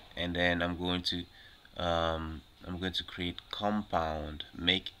part, and then I'm going to create compound,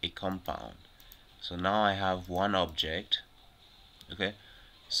 make a compound. So now I have one object. Okay,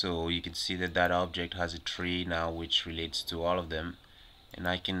 so you can see that that object has a tree now which relates to all of them, and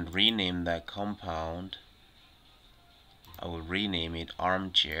I can rename that compound. I will rename it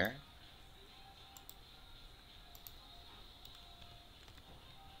armchair,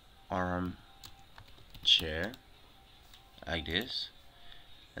 like this.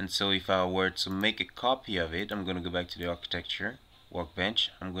 And so if I were to make a copy of it, I'm going to go back to the architecture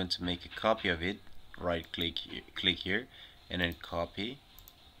workbench. I'm going to make a copy of it, right click here and then copy.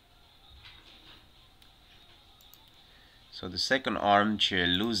 So the second armchair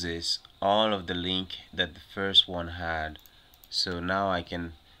loses all of the link that the first one had, so now I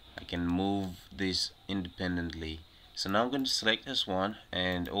can move this independently. So now I'm going to select this one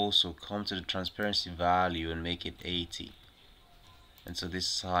and also come to the transparency value and make it 80. And so this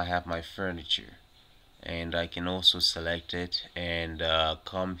is how I have my furniture. And I can also select it and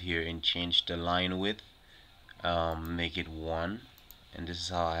come here and change the line width, make it 1, and this is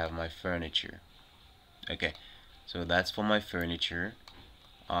how I have my furniture. Okay, so that's for my furniture.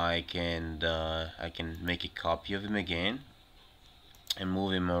 I can make a copy of him again and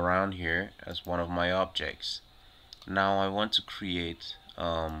move him around here as one of my objects. Now I want to create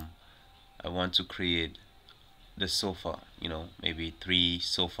the sofa, maybe 3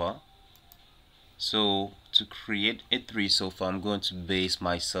 sofa. So to create a 3 sofa, I'm going to base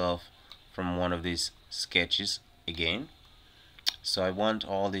myself from one of these sketches again. So I want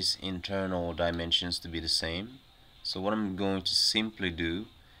all these internal dimensions to be the same. So what I'm going to simply do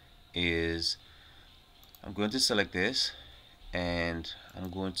is I'm going to select this and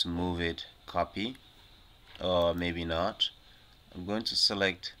I'm going to move it, copy, or maybe not. I'm going to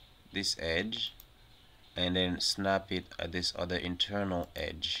select this edge and then snap it at this other internal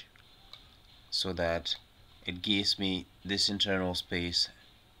edge, so that it gives me this internal space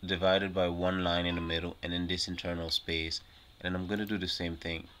divided by one line in the middle, and then this internal space. And I'm going to do the same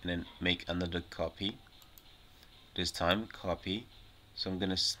thing and then make another copy, this time copy. So I'm going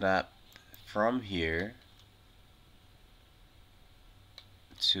to snap from here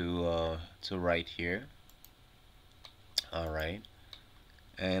to right here. Alright,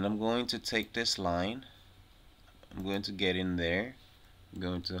 and I'm going to take this line, I'm going to get in there, I'm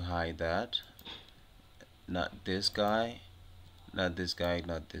going to hide that. Not this guy, not this guy,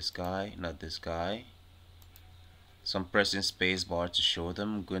 not this guy, not this guy. So I'm pressing space bar to show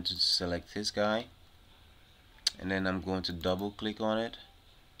them. I'm going to select this guy and then I'm going to double click on it,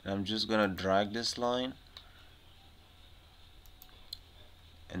 and I'm just going to drag this line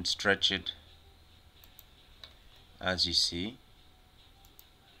and stretch it as you see,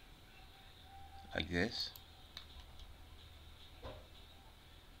 like this.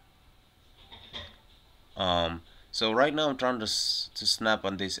 So right now I'm trying to snap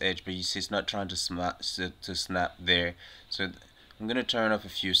on this edge, but you see it's not trying to snap there. So I'm gonna turn off a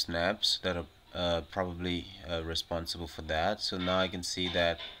few snaps that are probably responsible for that. So now I can see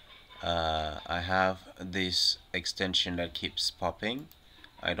that I have this extension that keeps popping.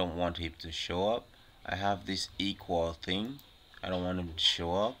 I don't want it to show up. I have this equal thing, I don't want it to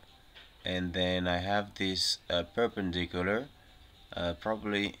show up. And then I have this perpendicular,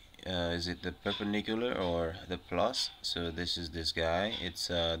 probably is it the perpendicular or the plus? So this is this guy, it's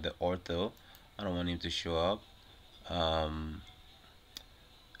the ortho. I don't want him to show up.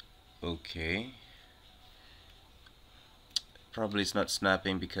 Okay, probably it's not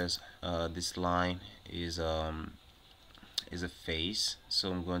snapping because this line is a face.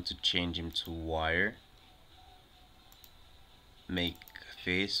 So I'm going to change him to wire, make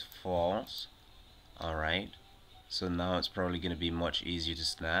face false. Alright, so now it's probably going to be much easier to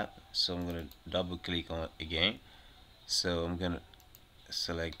snap. So I'm going to double click on it again. So I'm going to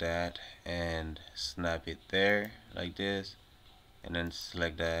select that and snap it there like this, and then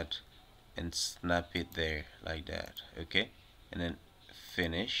select that and snap it there like that. Okay, and then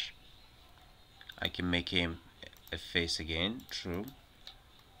finish. I can make him a face again, true.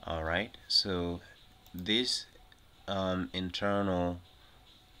 Alright, so this internal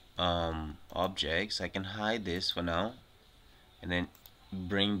objects, I can hide this for now and then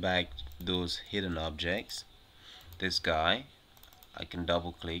bring back those hidden objects. This guy, I can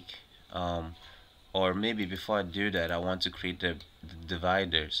double click, or maybe before I do that I want to create the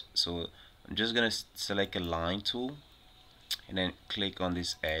dividers. So I'm just gonna select a line tool and then click on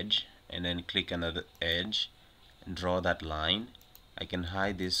this edge and then click another edge and draw that line. I can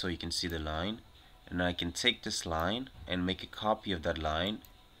hide this so you can see the line, and I can take this line and make a copy of that line.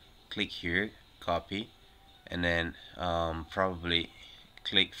 Click here, copy, and then probably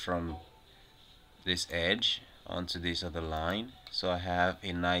click from this edge onto this other line, so I have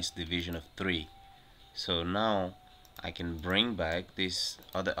a nice division of 3. So now I can bring back these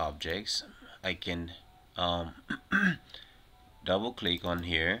other objects. I can double click on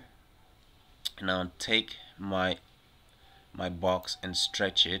here, now take my box and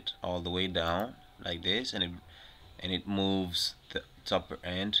stretch it all the way down like this, and it moves the upper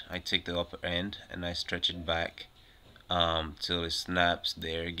end. I take the upper end and I stretch it back till it snaps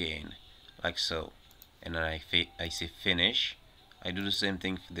there again, like so, and then I say finish. I do the same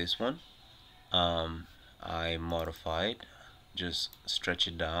thing for this one. I modify it, just stretch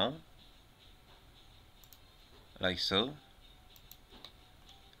it down like so,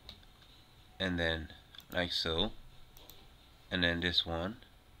 and then like so, and then this one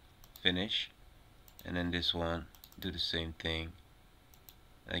finish, and then this one do the same thing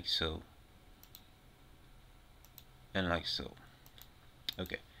like so and like so.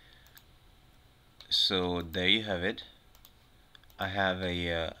 Okay, so there you have it. I have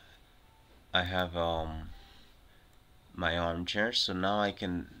my armchair, so now I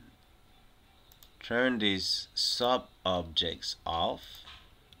can turn these sub objects off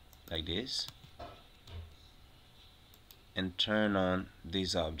like this and turn on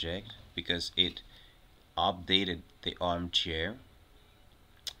this object because it updated the armchair.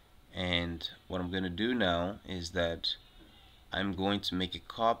 And what I'm going to do now is that I'm going to make a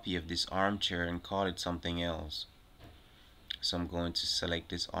copy of this armchair and call it something else. So I'm going to select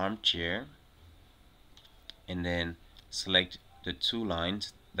this armchair and then select the two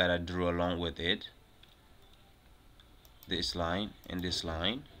lines that I drew along with it, this line and this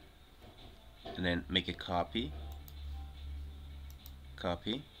line, and then make a copy.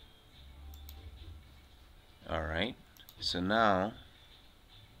 Alright, so now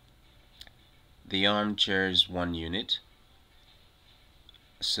the armchair is one unit.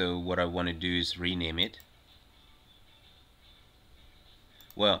 So what I want to do is rename it.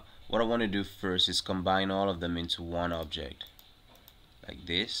 Well, what I want to do first is combine all of them into one object like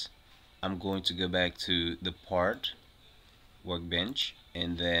this. I'm going to go back to the part workbench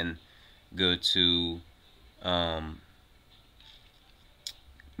and then go to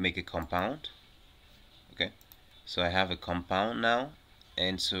make a compound. Okay, so I have a compound now,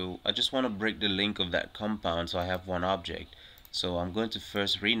 and so I just want to break the link of that compound so I have one object. So I'm going to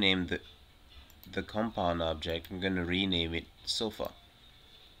first rename the compound object. I'm going to rename it sofa.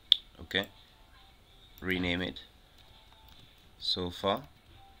 Okay, rename it sofa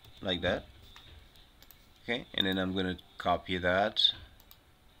like that. Okay, and then I'm going to copy that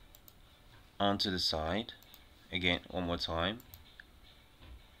onto the side again one more time,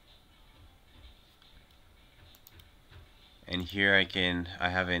 and here I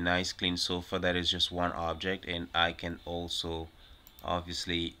have a nice clean sofa that is just one object, and I can also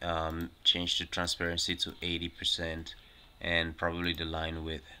obviously change the transparency to 80% and probably the line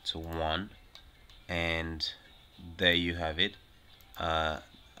width to 1, and there you have it. I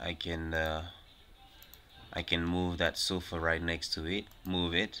can move that sofa right next to it,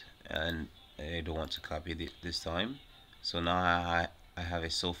 move it, and I don't want to copy it this time. So now I have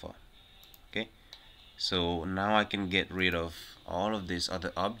a sofa. Okay, so now I can get rid of all of these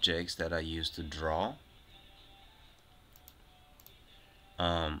other objects that I used to draw.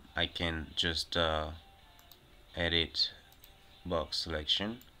 I can just edit box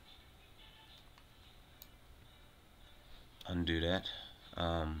selection, undo that,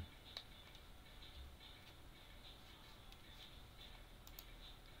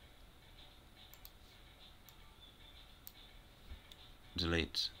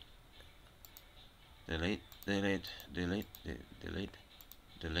 delete, delete, delete, delete, delete,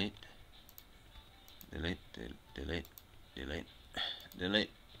 delete, delete, delete, delete, delete,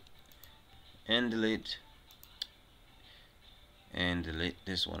 and delete, and delete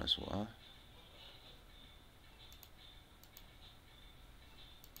this one as well,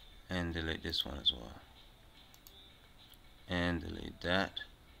 and delete this one as well, and delete that.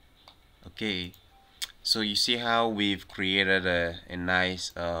 Okay, so you see how we've created a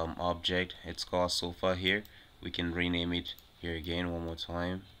nice object. It's called sofa here. We can rename it here again one more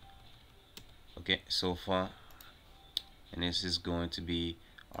time. Okay, sofa, and this is going to be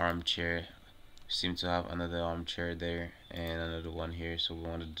armchair. We seem to have another armchair there and another one here, so we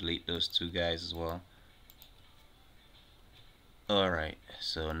want to delete those two guys as well. Alright,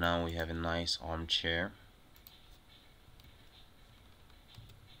 so now we have a nice armchair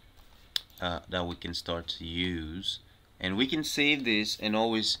that we can start to use, and we can save this and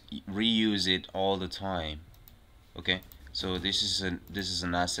always reuse it all the time. Okay, so this is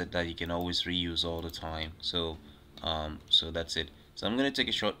an asset that you can always reuse all the time. So so that's it. So I'm gonna take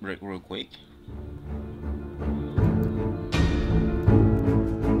a short break real quick.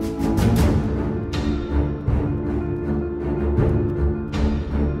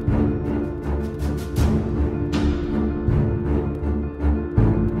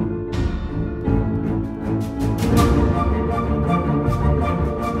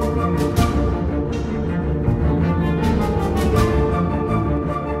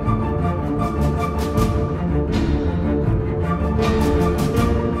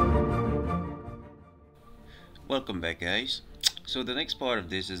 Welcome back, guys. So the next part of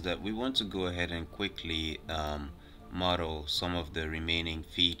this is that we want to go ahead and quickly model some of the remaining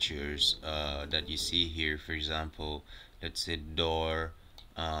features that you see here. For example, let's say door,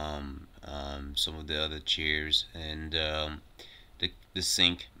 some of the other chairs, and the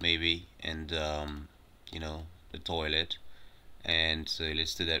sink maybe, and you know, the toilet. And so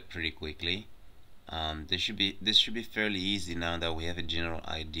let's do that pretty quickly. This should be fairly easy now that we have a general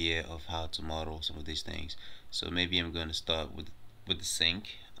idea of how to model some of these things. So maybe I'm going to start with the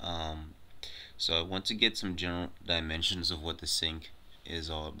sink. So I want to get some general dimensions of what the sink is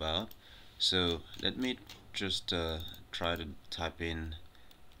all about. So let me just try to type in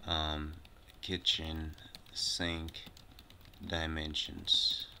kitchen sink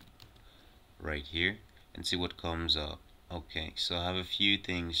dimensions right here and see what comes up. Okay, so I have a few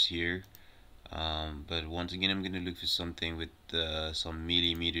things here, but once again I'm going to look for something with some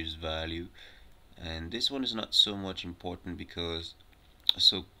millimeters value, and this one is not so much important because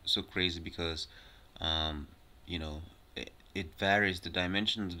so crazy because um, you know it varies, the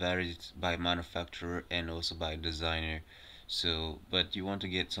dimensions varies by manufacturer and also by designer. So but you want to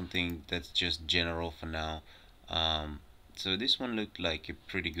get something that's just general for now. um, so this one looked like a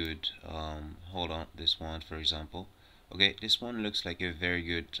pretty good, hold on, this one for example. Okay, this one looks like a very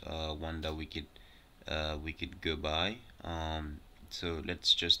good one that we could go by. So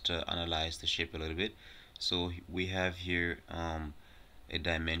let's just analyze the shape a little bit. So we have here a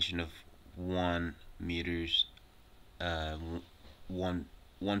dimension of 1 meters, uh, one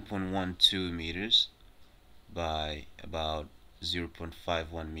 1.12 meters by about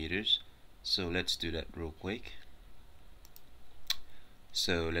 0.51 meters. So let's do that real quick.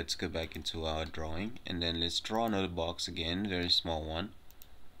 So let's go back into our drawing and then let's draw another box again, very small one.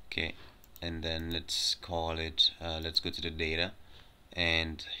 Okay, and then let's call it, let's go to the data,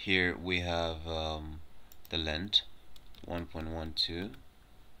 and here we have the length 1.12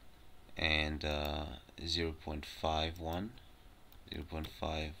 and 0.51.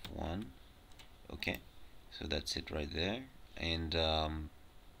 Okay, so that's it right there. And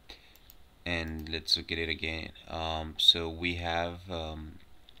let's look at it again. So we have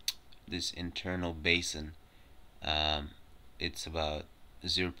this internal basin. It's about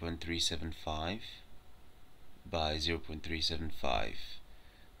 0.375 by 0.375.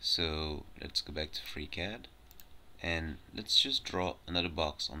 So let's go back to Freecad and let's just draw another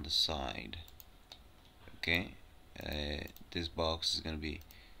box on the side. Okay, this box is gonna be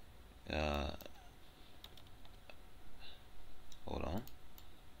hold on,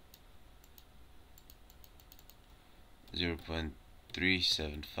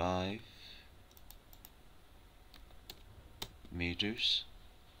 0.375 meters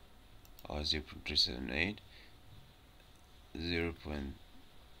or 0.378,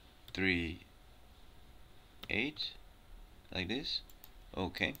 0.38, like this.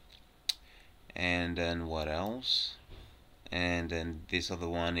 Okay, and then what else? And then this other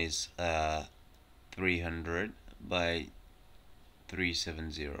one is 300 by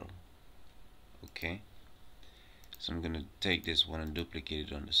 370. Okay, so I'm gonna take this one and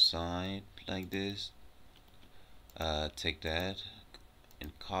duplicate it on the side like this. Take that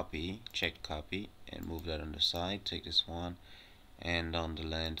and copy, check copy, and move that on the side. Take this one, and on the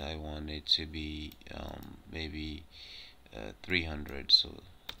length I want it to be maybe 300. So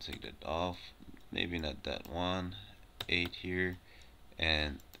take that off. Maybe not that one. 8 here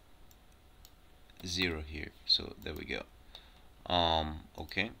and 0 here. So there we go.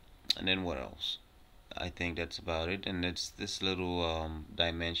 Okay, and then what else? I think that's about it. And it's this little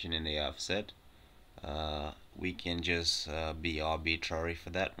dimension in the offset. We can just be arbitrary for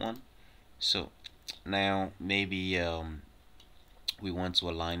that one. So now maybe we want to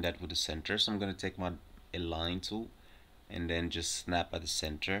align that with the center. So I'm going to take my align tool and then just snap at the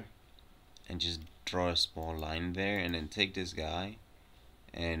center and just draw a small line there, and then take this guy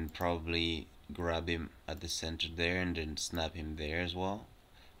and probably grab him at the center there and then snap him there as well.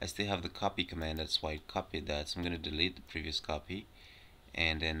 I still have the copy command, that's why I copied that, so I'm going to delete the previous copy.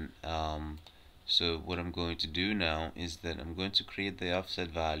 And then so what I'm going to do now is that I'm going to create the offset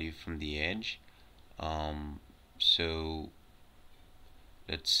value from the edge. So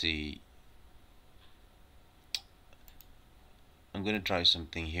let's see, I'm going to try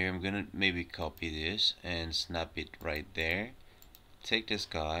something here. I'm going to maybe copy this and snap it right there. Take this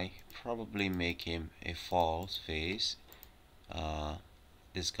guy, probably make him a false face,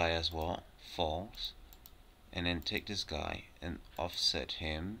 this guy as well, false, and then take this guy and offset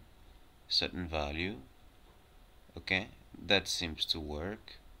him certain value. Okay, that seems to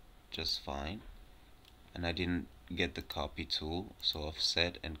work just fine, and I didn't get the copy tool, so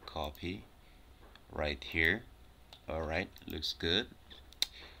offset and copy right here. Alright, looks good.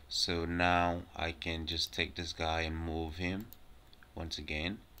 So now I can just take this guy and move him once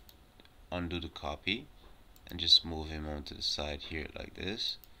again, undo the copy, and just move him onto the side here like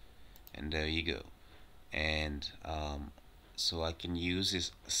this, and there you go. And so I can use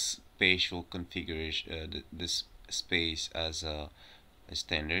this spatial configuration, this space as a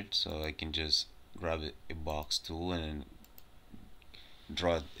standard, so I can just grab a box tool and then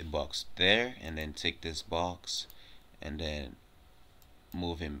draw a box there, and then take this box and then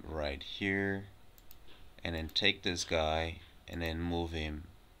move him right here, and then take this guy and then move him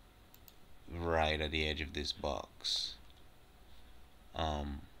right at the edge of this box.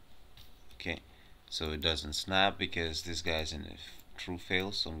 Okay, so it doesn't snap because this guy's in a true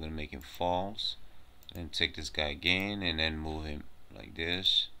fail, so I'm gonna make him false, and take this guy again and then move him like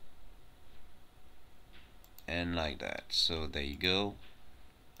this and like that. So there you go,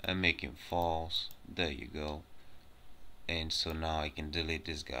 and make him false. There you go. And so now I can delete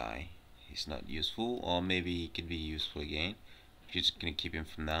this guy. He's not useful, or maybe he could be useful again. Just gonna keep him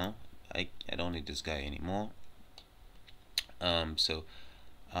for now. I don't need this guy anymore. So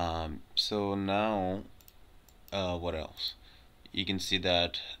now what else? You can see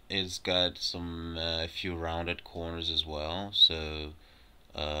that it's got some few rounded corners as well. So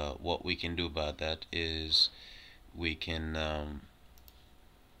what we can do about that is we can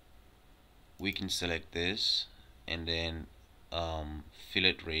select this and then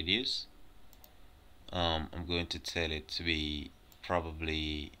fillet radius. I'm going to tell it to be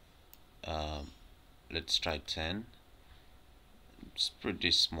probably let's try 10. It's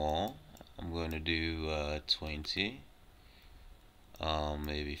pretty small. I'm going to do 20,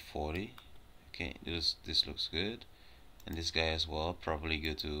 maybe 40. Okay, this looks good. And this guy as well, probably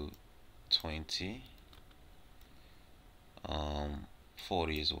go to 20,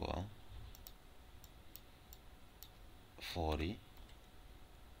 40 as well, 40,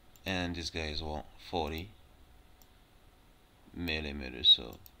 and this guy as well, 40 millimeters.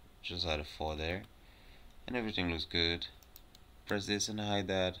 So just add a 4 there, and everything looks good. Press this and hide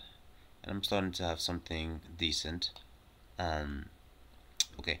that, and I'm starting to have something decent.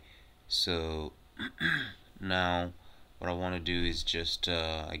 Okay, so now what I want to do is just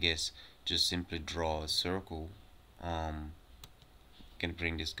I guess just simply draw a circle. Can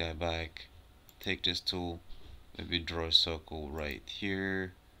bring this guy back, take this tool, maybe draw a circle right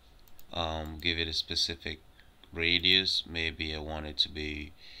here, give it a specific radius. Maybe I want it to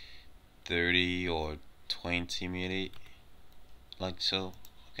be 30 or 20 milli, like so.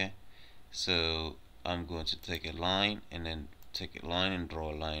 Okay, so I'm going to take a line and then take a line and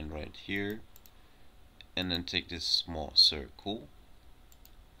draw a line right here, and then take this small circle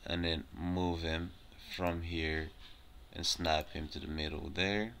and then move him from here and snap him to the middle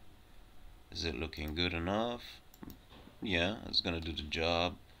there. Is it looking good enough? Yeah, it's gonna do the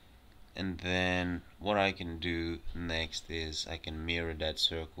job. And then what I can do next is I can mirror that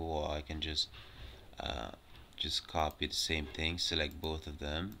circle, or I can just copy the same thing, select both of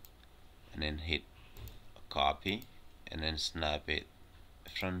them, and then hit copy, and then snap it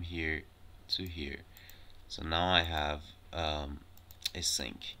from here to here. So now I have a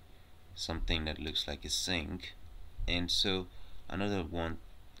sink, something that looks like a sink. And so another one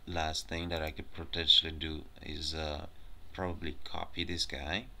last thing that I could potentially do is probably copy this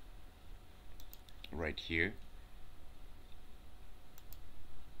guy right here,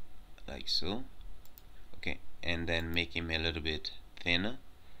 like so. Okay, and then make him a little bit thinner,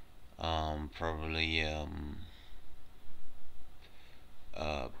 probably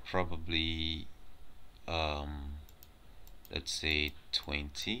let's say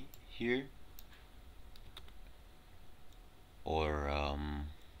 20 here, or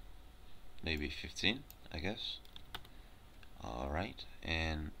maybe 15, I guess. Alright,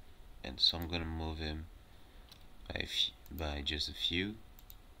 and so I'm gonna move him by just a few,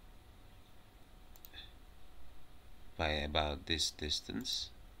 by about this distance.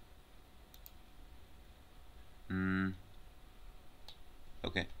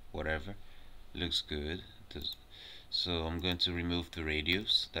 Okay, whatever, looks good. So I'm going to remove the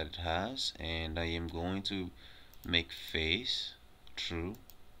radius that it has, and I am going to make face true,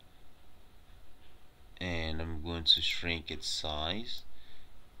 and I'm going to shrink its size,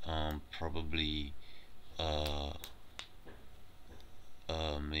 probably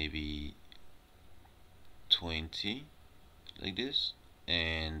maybe 20, like this,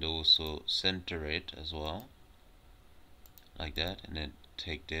 and also center it as well, like that, and then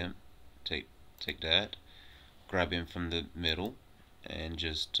take that, grab him from the middle, and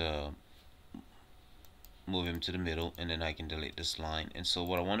just move him to the middle, and then I can delete this line. And so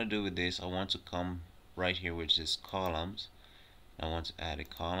what I want to do with this, I want to come right here, which is columns. I want to add a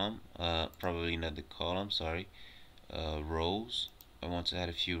column, probably not the column, sorry, rows. I want to add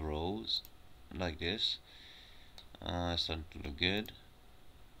a few rows like this. It's starting to look good.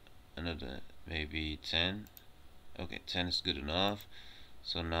 Another maybe 10. Okay, 10 is good enough.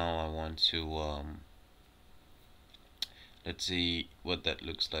 So now I want to Let's see what that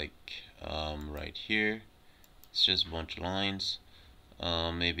looks like. Right here, it's just a bunch of lines.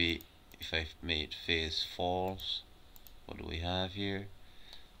 Maybe if I made face false, what do we have here?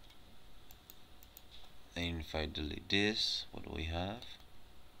 And if I delete this, what do we have?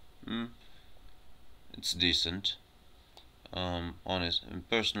 It's decent. Honest, and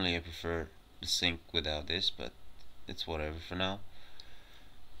personally, I prefer the sync without this, but it's whatever for now.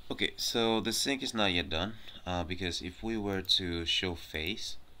 Okay, so the sync is not yet done, because if we were to show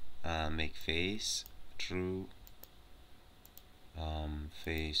face, make face true,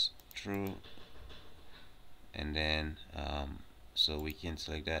 face true, and then so we can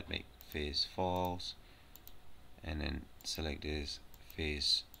select that, make face false, and then select this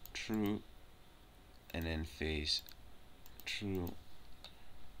face true, and then face true.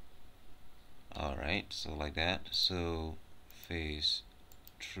 Alright, so like that. So face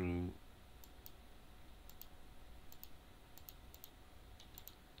true.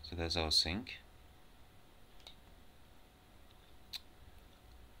 So that's our sync.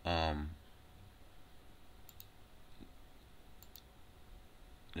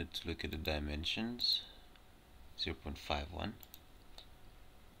 Let's look at the dimensions. 0.51.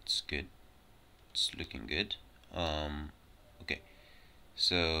 It's good. It's looking good. Okay,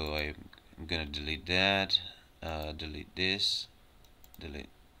 so I'm gonna delete that, delete this, delete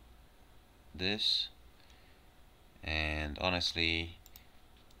this, and honestly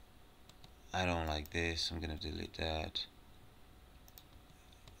I don't like this. I'm gonna delete that,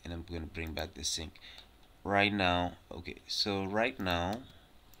 and I'm gonna bring back the sync right now. Okay, so right now,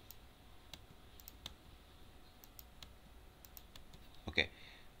 okay,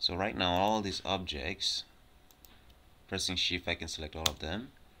 so right now all these objects, pressing shift I can select all of them.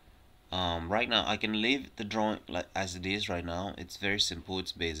 Right now I can leave the drawing like as it is right now. It's very simple,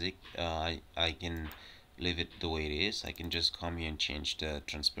 it's basic. I can leave it the way it is. I can just come here and change the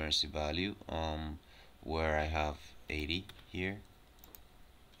transparency value, where I have 80 here,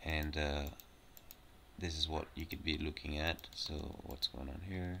 and this is what you could be looking at. So what's going on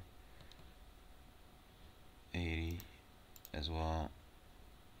here? 80 as well,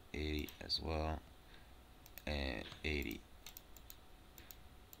 80 as well, and 80.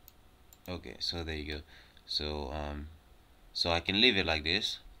 Okay, so there you go. So so I can leave it like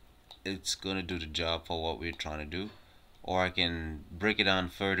this. It's gonna do the job for what we're trying to do, or I can break it down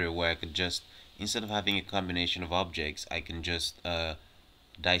further, where I could just, instead of having a combination of objects, I can just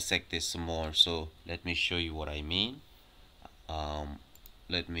dissect this some more. So let me show you what I mean.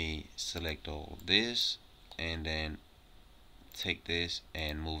 Let me select all this and then take this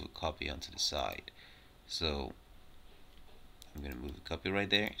and move a copy onto the side. So I'm gonna move the copy right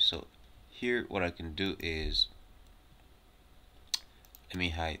there. So here what I can do is, let me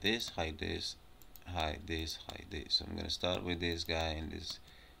hide this, hide this, hide this, hide this. So I'm gonna start with this guy and this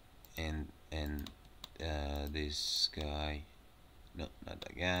and this guy. No, not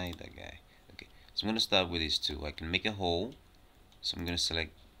that guy, that guy. Okay, so I'm gonna start with these two. I can make a hole. So I'm gonna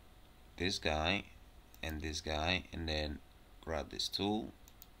select this guy and this guy, and then grab this tool,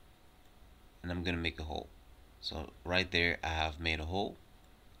 and I'm gonna make a hole. So right there I have made a hole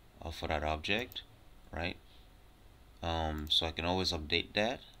for that object, right? So I can always update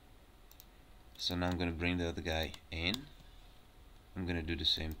that. So now I'm gonna bring the other guy in. I'm gonna do the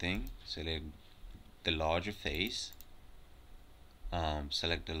same thing. Select the larger face,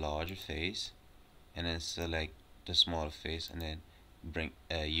 select the larger face, and then select the smaller face, and then bring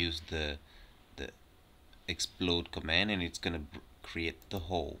use the explode command, and it's gonna create the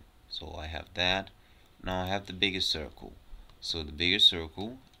hole. So I have that. Now I have the bigger circle. So the bigger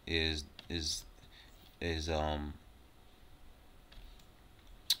circle is the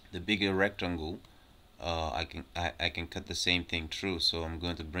bigger rectangle. I can cut the same thing through. So I'm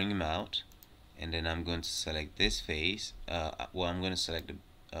going to bring him out, and then I'm going to select this face. Well, I'm going to select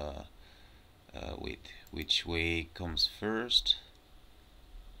the wait, which way comes first?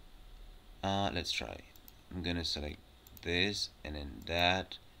 Let's try. I'm gonna select this and then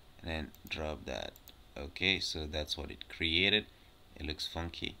that, and then drop that. Okay, so that's what it created. It looks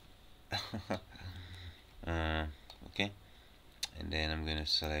funky. Okay, and then I'm gonna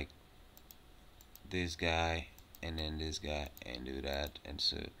select this guy and then this guy and do that, and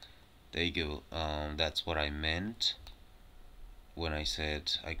so there you go. That's what I meant when I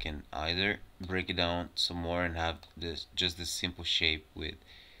said I can either break it down some more and have this just this simple shape with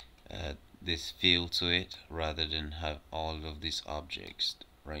this feel to it, rather than have all of these objects,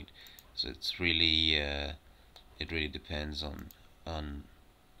 right? So it's really it really depends on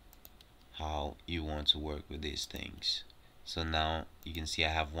how you want to work with these things. So now you can see I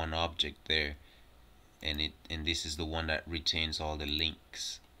have one object there, and this is the one that retains all the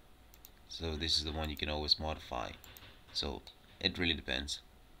links. So this is the one you can always modify. So it really depends.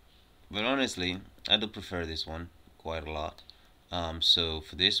 But honestly, I do prefer this one quite a lot. So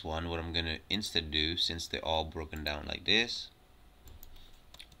for this one, what I'm gonna instead do, since they're all broken down like this,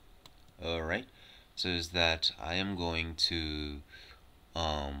 alright, so is that um,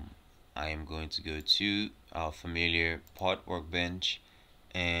 I am going to go to our familiar part workbench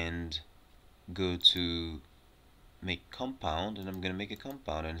and go to make compound, and I'm gonna make a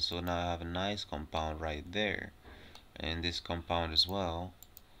compound, and so now I have a nice compound right there. And this compound as well,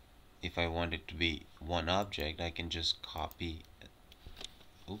 if I want it to be one object, I can just copy,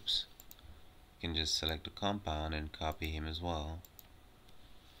 oops, I can just select the compound and copy him as well.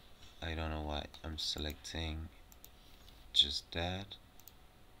 I don't know why I'm selecting just that,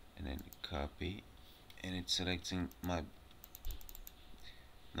 and then copy, and it's selecting my,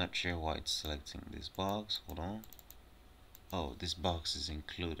 not sure why it's selecting this box. Hold on. Oh, this box is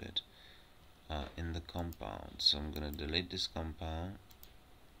included in the compound, so I'm gonna delete this compound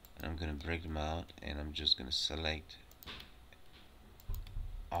and I'm gonna break them out, and I'm just gonna select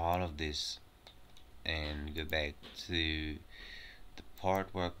all of this and go back to the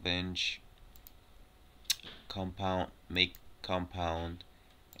part workbench, compound, make compound,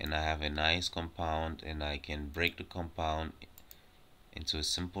 and I have a nice compound, and I can break the compound into a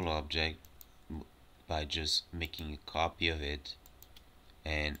simple object by just making a copy of it.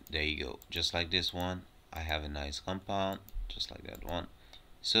 And there you go, just like this one, I have a nice compound just like that one.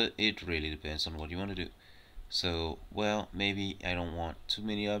 So it really depends on what you want to do. So, well, maybe I don't want too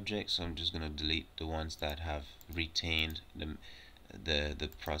many objects, so I'm just gonna delete the ones that have retained the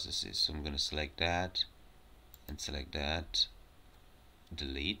processes. So I'm gonna select that and select that,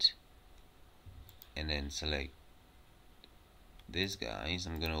 delete, and then select these guys.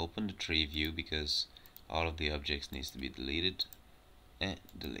 I'm gonna open the tree view because all of the objects needs to be deleted, and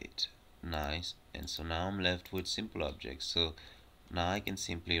delete. Nice. And so now I'm left with simple objects. So now I can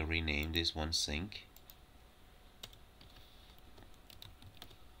simply rename this one sink,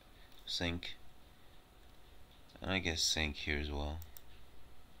 and I guess sink here as well.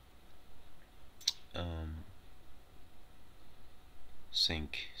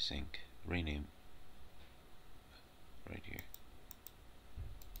 Sink, rename right here.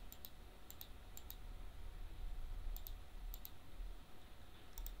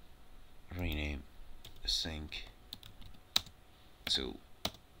 Rename sink to,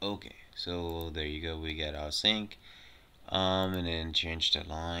 okay, so there you go, we got our sink. And then change the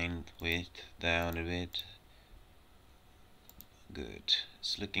line width down a bit. Good,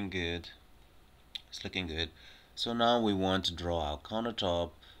 it's looking good, it's looking good. So now we want to draw our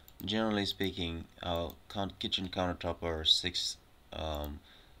countertop. Generally speaking, our kitchen countertop are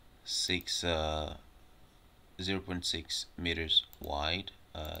 0.6 meters wide,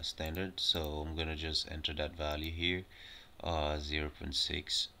 standard. So I'm gonna just enter that value here,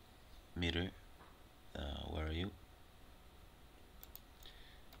 0.6 meter. Where are you?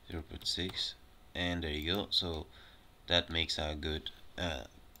 0.6, and there you go. So that makes our good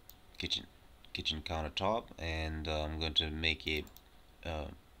kitchen countertop, and I'm going to make it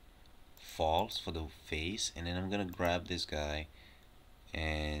false for the face, and then I'm gonna grab this guy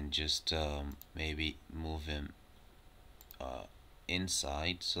and just maybe move him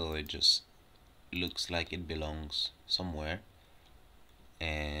inside so it just looks like it belongs somewhere,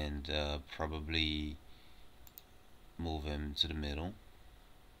 and probably move him to the middle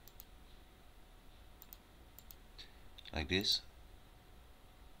like this.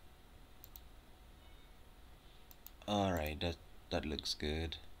 Alright, that looks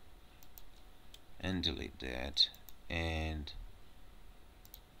good, and delete that, and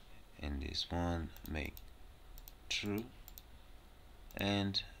this one make true,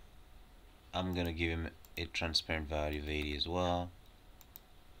 and I'm gonna give him a transparent value of 80 as well.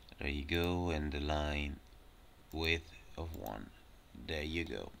 There you go, and the line width of 1. There you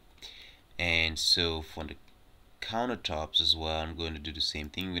go. And so for the countertops as well, I'm going to do the same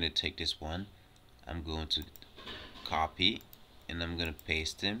thing. I'm going to take this one, I'm going to copy, and I'm going to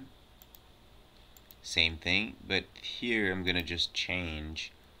paste him. Same thing, but here I'm going to just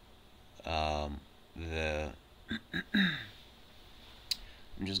change the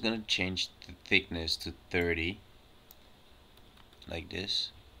I'm just going to change the thickness to 30 like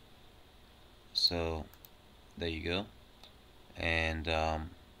this. So there you go, and I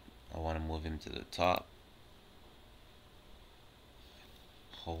want to move him to the top.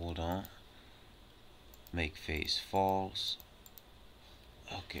 Hold on, make face false.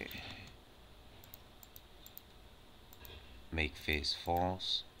 Okay, make face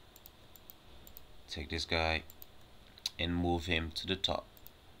false, take this guy and move him to the top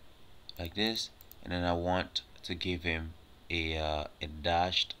like this, and then I want to give him a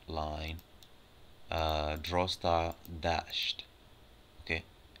dashed line, draw style dashed. Okay,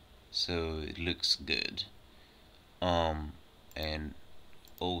 so it looks good. And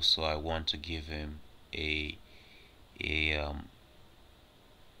also I want to give him a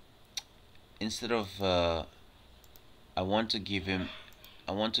instead of I want to give him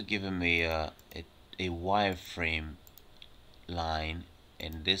a wireframe line,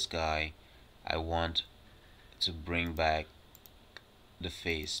 and this guy I want to bring back the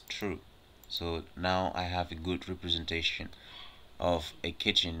face true. So now I have a good representation of a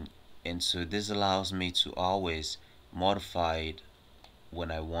kitchen, and so this allows me to always modify it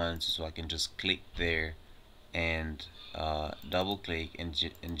when I want, so I can just click there and double click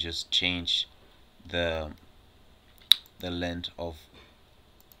and just change the length of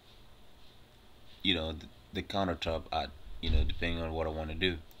the countertop at depending on what I want to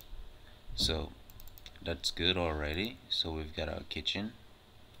do. So that's good already. So we've got our kitchen.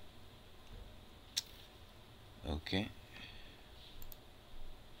 Okay,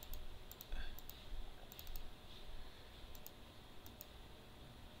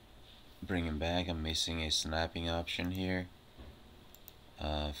 bring him back. I'm missing a snapping option here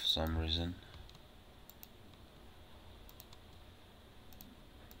for some reason.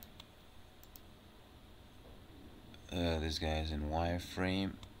 This guy's in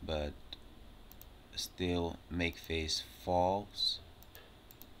wireframe, but still make face false.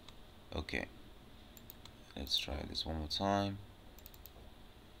 Okay, let's try this one more time.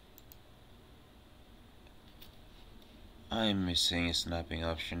 I'm missing a snapping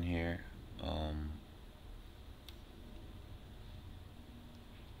option here.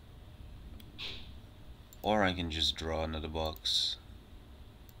 Or I can just draw another box.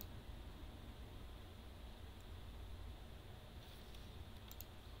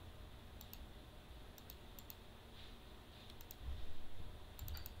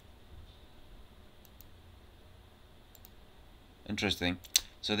 Interesting.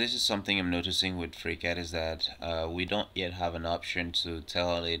 So this is something I'm noticing with Freecad, is that we don't yet have an option to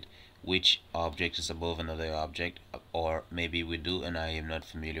tell it which object is above another object, or maybe we do and I am not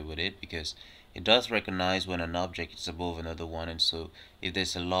familiar with it, because it does recognize when an object is above another one. And so if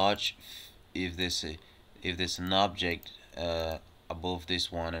there's if there's an object above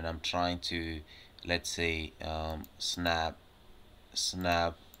this one, and I'm trying to, let's say, snap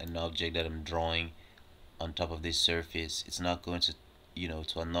an object that I'm drawing on top of this surface, it's not going to,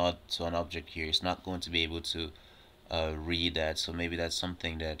 to an object here, it's not going to be able to read that. So maybe that's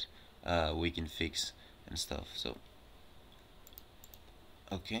something that we can fix and stuff. So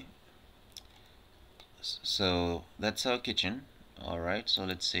okay, so that's our kitchen. Alright, so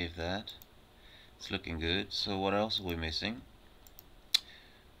let's save that. It's looking good. So what else are we missing?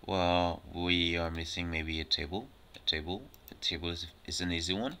 Well, we are missing maybe a table. A table is an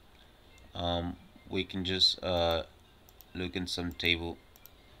easy one. We can just look in some table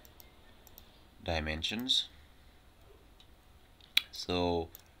dimensions. So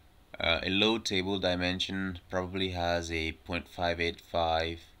a low table dimension probably has a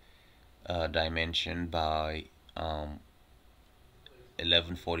 0.585 dimension by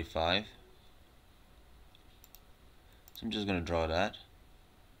 1145. So I'm just gonna draw that.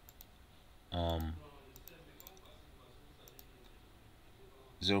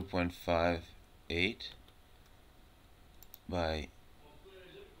 0.58 by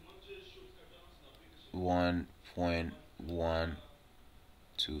 1.125,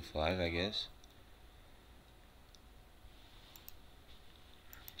 I guess.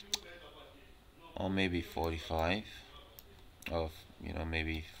 Or maybe 45, of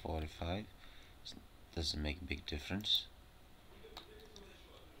maybe 45. Doesn't make a big difference.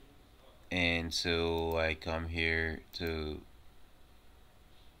 And so I come here to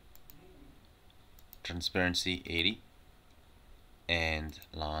transparency 80 and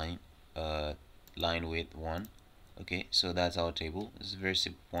line width 1. Okay, so that's our table. This is a very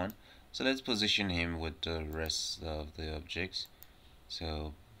simple one. So let's position him with the rest of the objects.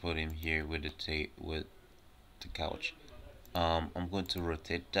 So put him here with the couch. I'm going to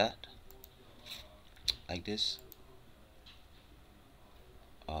rotate that like this.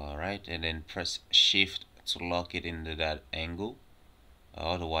 Alright, and then press shift to lock it into that angle.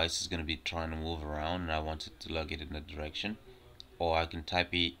 Otherwise it's going to be trying to move around, and I want it to lock it in that direction. Or I can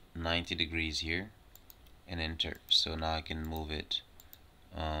type it 90 degrees here and enter. So now I can move it.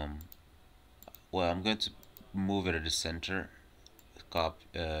 Well, I'm going to move it at the center,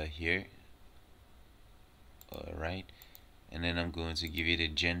 here. Alright, and then I'm going to give it a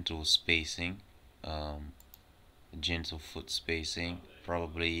gentle spacing um, gentle foot spacing,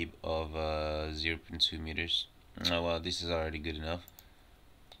 probably of 0.2 meters. Oh well, this is already good enough.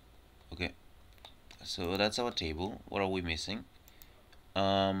 Okay, so that's our table. What are we missing?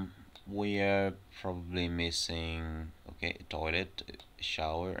 We are probably missing, okay, a toilet, a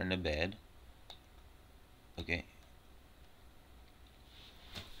shower, and a bed. Okay,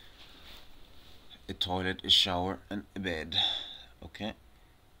 a toilet, a shower, and a bed. Okay,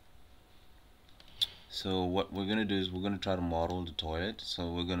 so what we're gonna do is we're gonna try to model the toilet.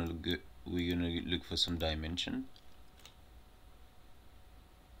 So we're gonna look for some dimension.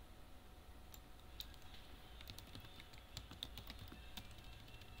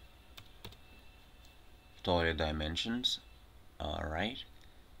 Toilet dimensions. All right.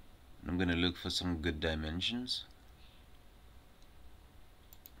 I'm gonna look for some good dimensions.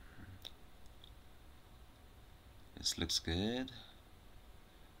 This looks good.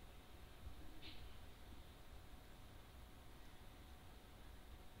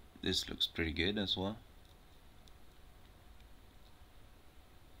 This looks pretty good as well.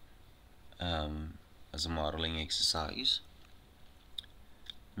 As a modeling exercise.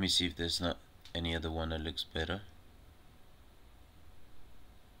 Let me see if there's not any other one that looks better.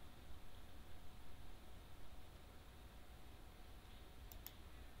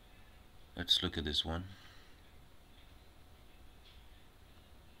 Let's look at this one.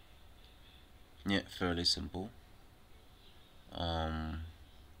 Yeah, fairly simple.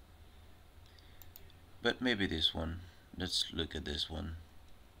 But maybe this one. Let's look at this one.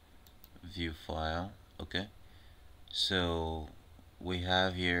 View file. Okay. So we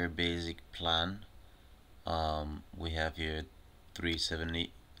have here basic plan. We have here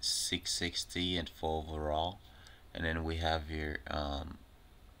 370, 660, and 4 overall, and then we have here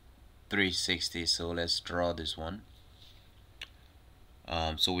 360. So let's draw this one.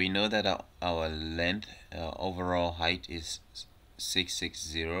 So we know that our length, overall height is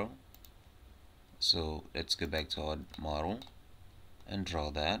 660. So let's go back to our model and draw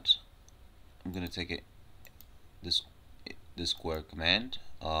that. I'm gonna take it the square command,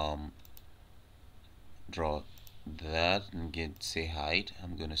 draw that and say height.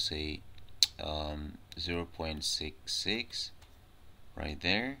 I'm gonna say 0.66 right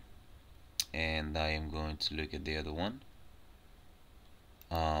there, and I am going to look at the other one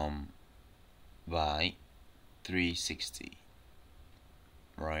by 360,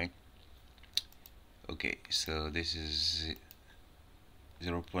 right? Okay, so this is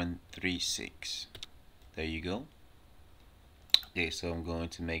 0.36. There you go. Okay, so I'm going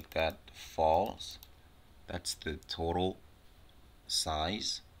to make that false. That's the total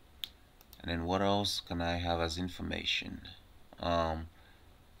size. And then what else can I have as information?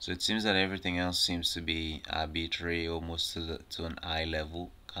 So it seems that everything else seems to be arbitrary, almost to an eye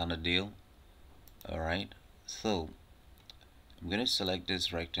level kind of deal. Alright, so I'm gonna select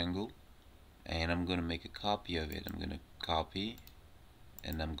this rectangle and I'm gonna make a copy of it. I'm gonna copy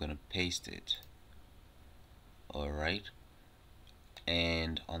and I'm gonna paste it. Alright,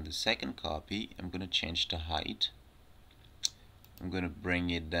 and on the second copy I'm gonna change the height. I'm gonna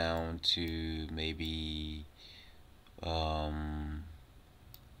bring it down to maybe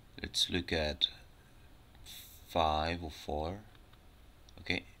let's look at 5 or 4.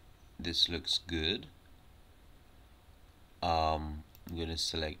 Okay, this looks good. I'm gonna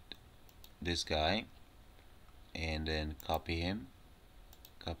select this guy and then copy him,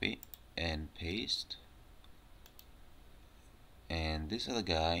 copy and paste, and this other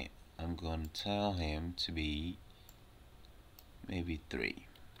guy I'm gonna tell him to be maybe 3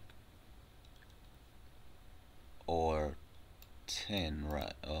 or 10,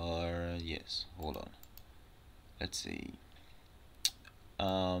 right? Or yes, hold on, let's see,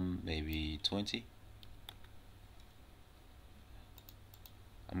 maybe 20.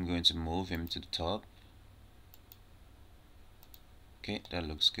 I'm going to move him to the top. Okay, that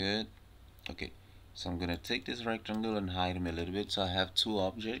looks good. Okay, so I'm gonna take this rectangle and hide him a little bit, so I have 2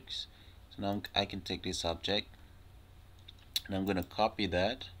 objects. So now I can take this object and I'm gonna copy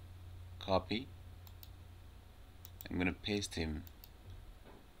that, copy, I'm gonna paste him.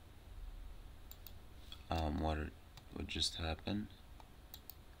 What just happened?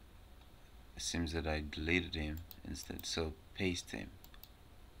 It seems that I deleted him instead, so paste him.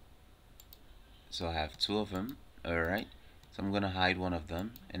 So I have 2 of them. Alright, so I'm gonna hide one of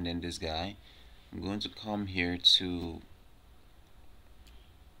them, and then this guy, I'm going to come here to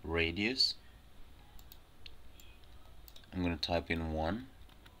radius. I'm gonna type in 1.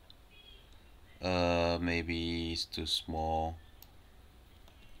 Maybe it's too small.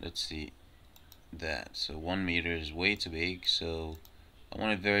 Let's see that. So 1 meter is way too big, so I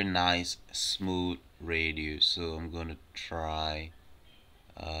want a very nice smooth radius, so I'm gonna try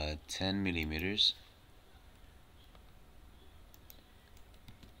 10 millimeters.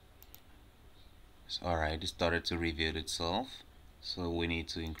 So, alright, it started to reveal itself, so we need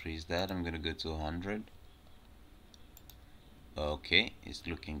to increase that. I'm gonna go to 100. Okay, it's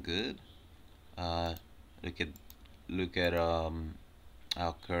looking good. uh, look at our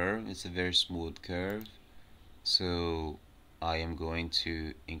curve. It's a very smooth curve, so I am going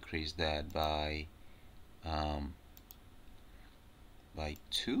to increase that by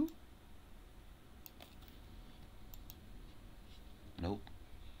 2. Nope,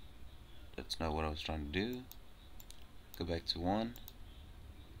 that's not what I was trying to do. Go back to 1.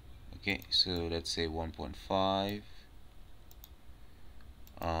 Okay, so let's say 1.5,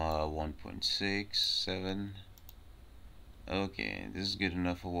 1.67. Okay, this is good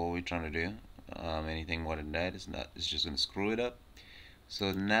enough for what we're trying to do. Anything more than that is not, it's just gonna screw it up.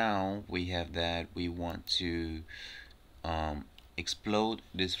 So now we have that. We want to explode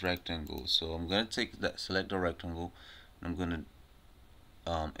this rectangle. So I'm gonna take that, select the rectangle, and I'm gonna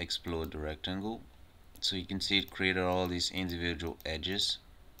explode the rectangle. So you can see it created all these individual edges.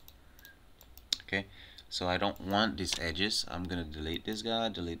 Okay, so I don't want these edges. I'm gonna delete this guy,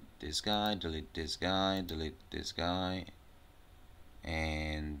 delete this guy, delete this guy, delete this guy,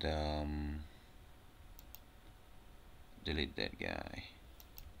 and delete that guy.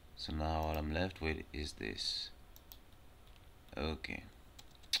 So now all I'm left with is this. Okay,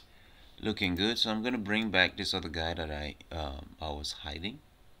 looking good. So I'm gonna bring back this other guy that I was hiding,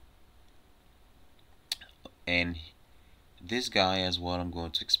 and this guy as well. I'm going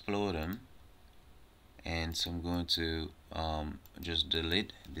to explode him, and so I'm going to just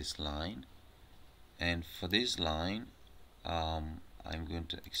delete this line, and for this line I'm going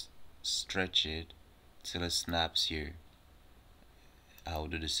to stretch it till it snaps here. I'll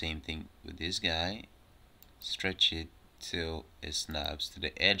do the same thing with this guy, stretch it till it snaps to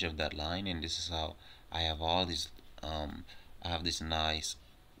the edge of that line, and this is how I have all these I have this nice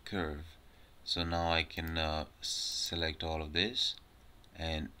curve. So now I can select all of this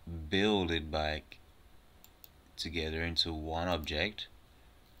and build it back together into one object.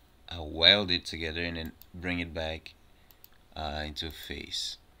 I'll weld it together and then bring it back into a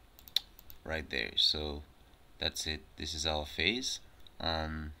face right there. So that's it. This is our face.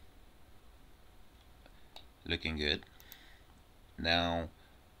 Looking good. Now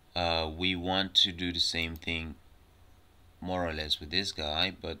we want to do the same thing more or less with this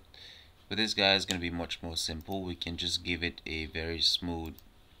guy, but with this guy is going to be much more simple. We can just give it a very smooth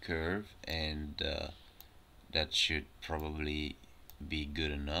curve, and that should probably be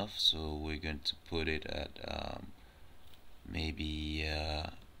good enough. So we're going to put it at maybe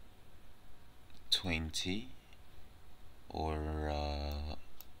 20, or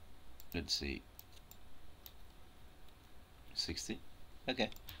let's see, 60. Okay,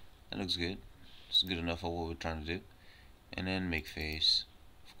 that looks good. It's good enough for what we're trying to do. And then make face,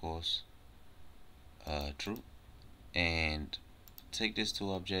 of course, true, and take these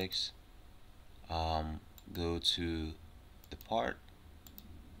two objects, go to the part,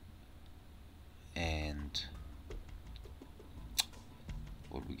 and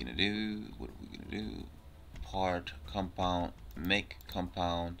what we're gonna do, part, compound, make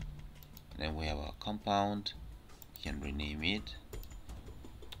compound, and then we have our compound. You can rename it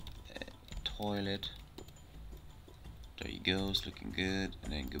toilet. There you go, it's looking good.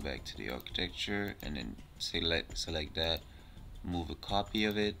 And then go back to the architecture and then select that, move a copy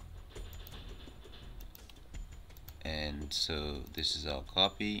of it, and so this is our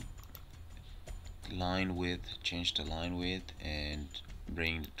copy. Line width, change the line width and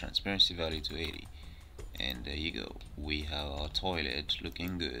bring the transparency value to 80, and there you go, we have our toilet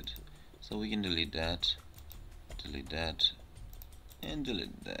looking good. So we can delete that, and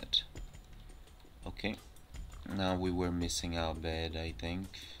delete that. Okay, now we were missing our bed, I think.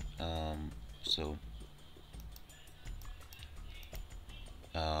 So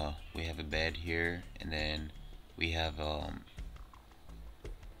we have a bed here, and then we have a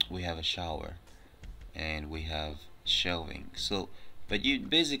shower, and we have shelving. So but you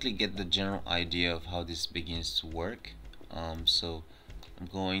basically get the general idea of how this begins to work. So I'm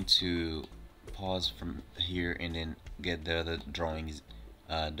going to pause from here and then get the other drawings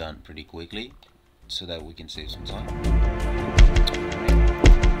done pretty quickly so that we can save some time.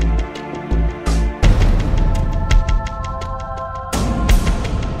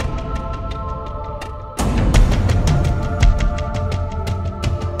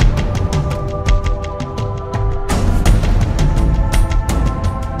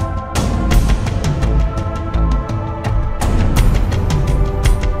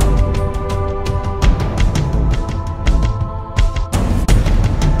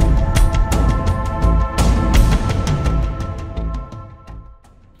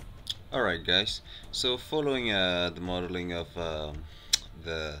 guys, so following the modeling of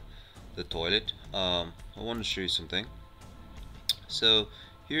the toilet, I want to show you something. So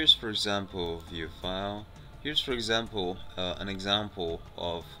here's, for example, view file. Here's, for example, an example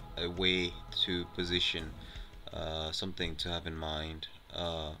of a way to position something to have in mind.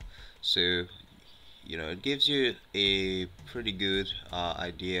 So it gives you a pretty good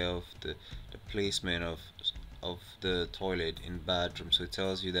idea of the placement of the toilet in bathroom. So it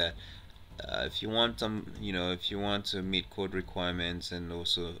tells you that if you want if you want to meet code requirements and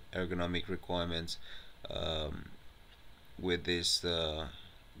also ergonomic requirements, um, with this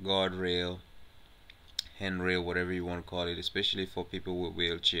guardrail, handrail, whatever you want to call it, especially for people with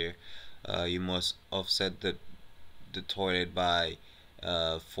wheelchair, you must offset the toilet by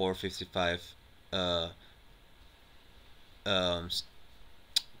 455 um,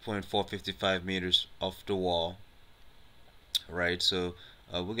 0.455 meters off the wall, right? So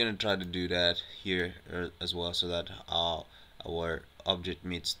we're gonna try to do that here as well, so that our object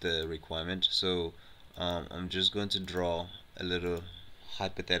meets the requirement. So I'm just going to draw a little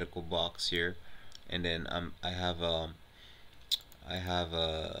hypothetical box here, and then I have the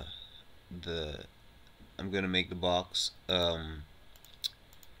I'm gonna make the box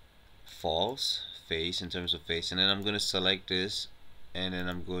false face, in terms of face, and then I'm gonna select this, and then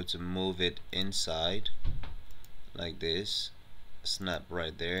I'm going to move it inside like this, snap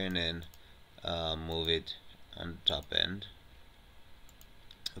right there, and then move it on the top end.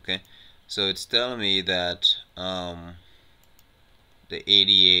 Okay, so it's telling me that the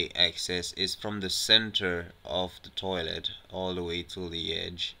ADA access is from the center of the toilet all the way to the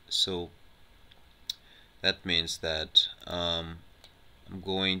edge. So that means that I'm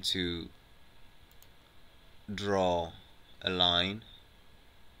going to draw a line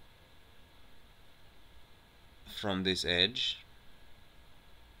from this edge,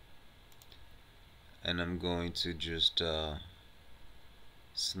 and I'm going to just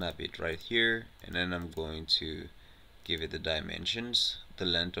snap it right here, and then I'm going to give it the dimensions. The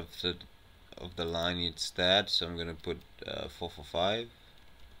length of the line is that, so I'm gonna put 445.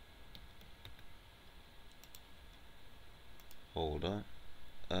 Hold on,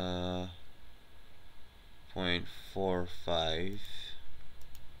 0.45.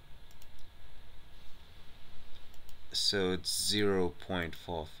 So it's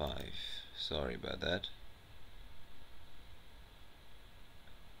 0.45. Sorry about that.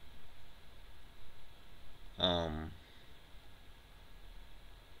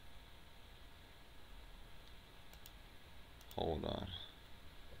 Hold on.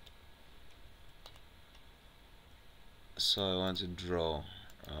 So I want to draw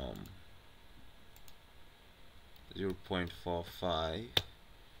 0.45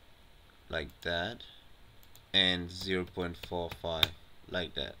 like that, and 0.45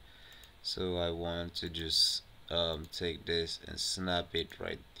 like that. So I want to just take this and snap it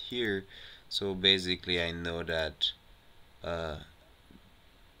right here. So basically I know that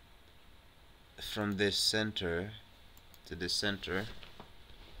from this center to this center,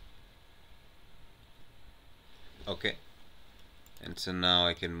 okay, and so now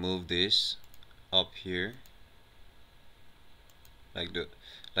I can move this up here like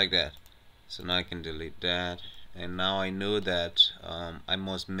that. So now I can delete that, and now I know that I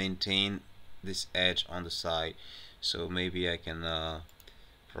must maintain this edge on the side. So maybe I can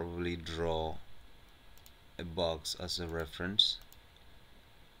probably draw a box as a reference,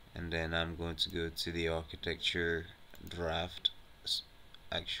 and then I'm going to go to the architecture draft,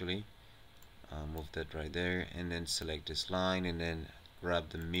 actually move that right there, and then select this line, and then grab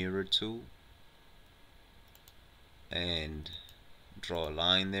the mirror tool and draw a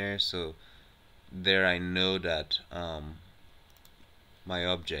line there. So there I know that my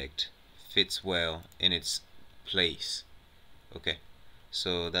object fits well in its place. Okay,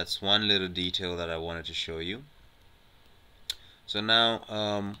 so that's one little detail that I wanted to show you. So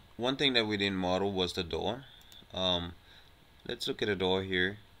now one thing that we didn't model was the door. Let's look at a door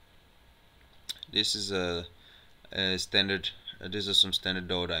here. This is a standard, these are some standard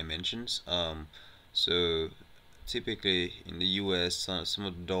door dimensions. So typically in the US, some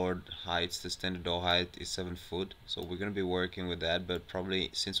of the door heights, the standard door height is 7 foot. So we're going to be working with that, but probably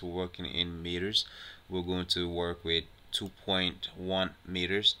since we're working in meters, we're going to work with 2.1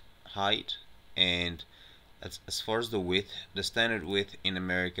 meters height. And as far as the width, the standard width in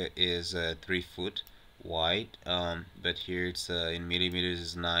America is 3 foot wide, but here it's in millimeters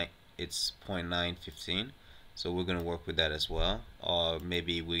is 9. It's 0.915. So we're gonna work with that as well, or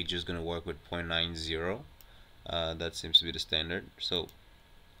maybe we're just gonna work with 0.90. That seems to be the standard. So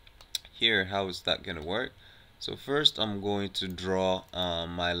here, how is that gonna work? So first I'm going to draw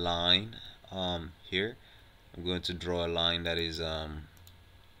my line here I'm going to draw a line that is I'm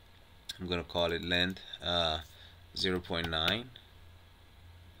going to call it length 0.9.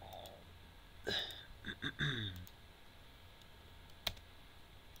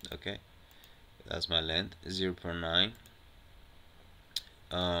 Okay, that's my length, 0.9.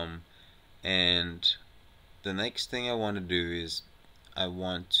 And the next thing I want to do is I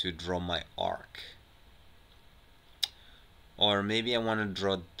want to draw my arc, or maybe I want to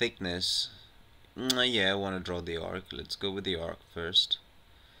draw thickness. Yeah, I want to draw the arc. Let's go with the arc first,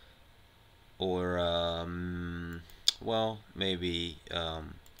 or well, maybe the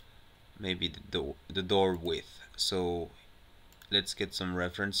door width. So let's get some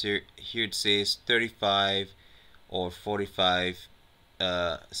reference here. Here it says 35 or 45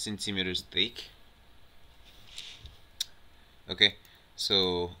 centimeters thick. Okay,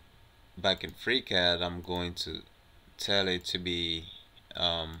 so back in Freecad, I'm going to tell it to be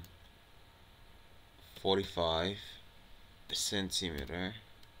 45 centimeter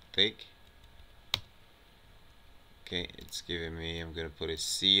thick. Okay, it's giving me, I'm gonna put a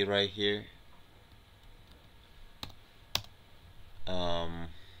C right here.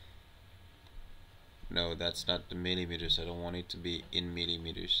 No, that's not the millimeters. I don't want it to be in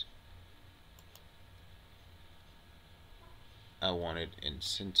millimeters. I want it in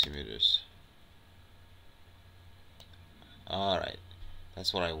centimeters. Alright,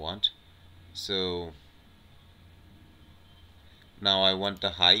 that's what I want. So now I want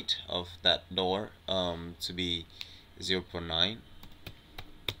the height of that door to be 0.9.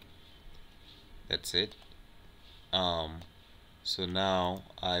 That's it. So now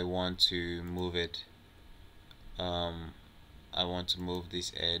I want to move it. I want to move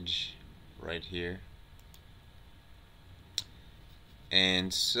this edge right here.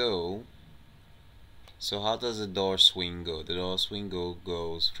 And so how does the door swing go? The door swing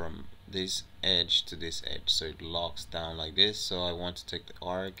goes from this edge to this edge, so it locks down like this. So I want to take the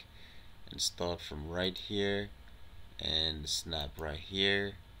arc and start from right here and snap right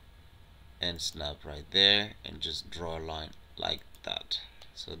here and snap right there and just draw a line like that.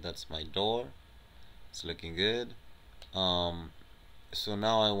 So that's my door. It's looking good. So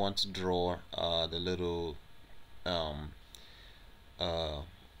now I want to draw the little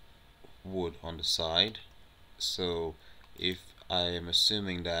wood on the side. So if I am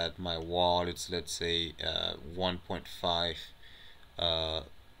assuming that my wall is, let's say 1.5,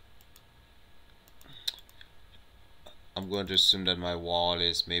 I'm going to assume that my wall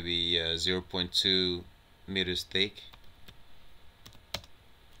is maybe 0.2 meters thick,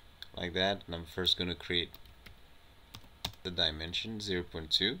 like that. And I'm first going to create the dimension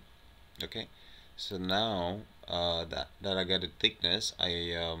 0.2. Okay, so now that I got the thickness,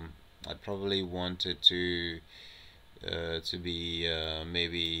 I probably want it to be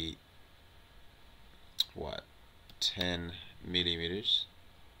maybe what, 10 millimeters,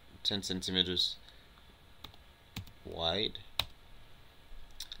 10 centimeters wide,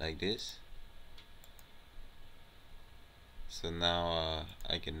 like this. So now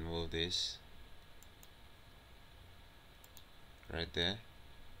I can move this right there.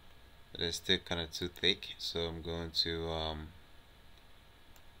 But it's still kind of too thick, so I'm going to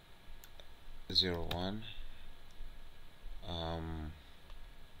 0.1,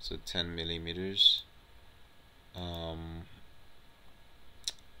 so 10 millimeters.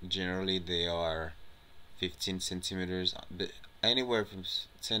 Generally they are 15 centimeters, but anywhere from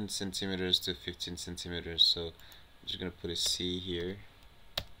 10 centimeters to 15 centimeters. So I'm just gonna put a C here,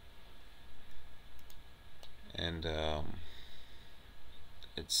 and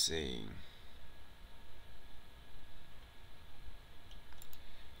let's see.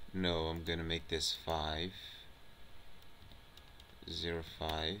 No, I'm gonna make this 5,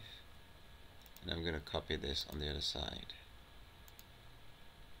 0.5, and I'm gonna copy this on the other side.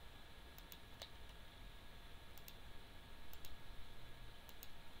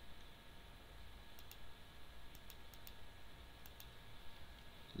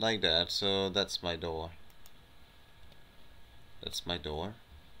 Like that. So that's my door. That's my door.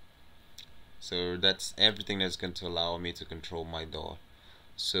 So that's everything that's going to allow me to control my door.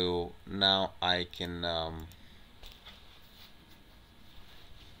 So now I can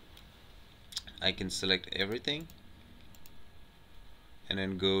select everything and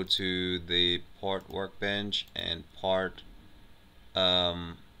then go to the part workbench and part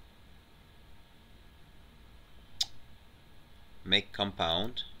make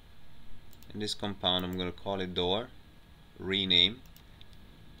compound. In this compound I'm going to call it door, rename,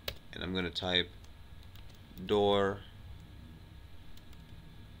 and I'm going to type door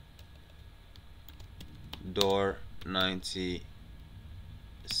 90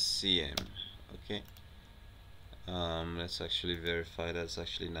 cm. Let's actually verify that's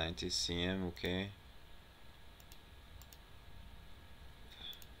actually 90 cm. Okay,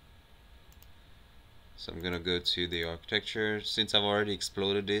 so I'm gonna go to the architecture. Since I've already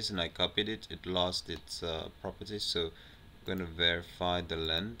exploded this and I copied it, it lost its properties, so I'm gonna verify the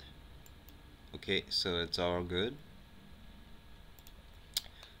length. Okay, so it's all good.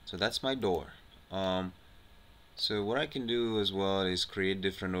 So that's my door. um, so what I can do as well is create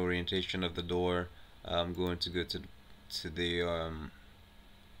different orientation of the door. I'm going to go to the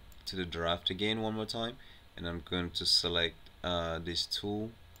draft again one more time, and I'm going to select this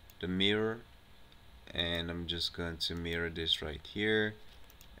tool, the mirror, and I'm just going to mirror this right here,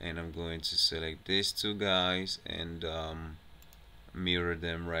 and I'm going to select these two guys and mirror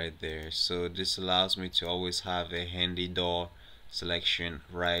them right there. So this allows me to always have a handy door selection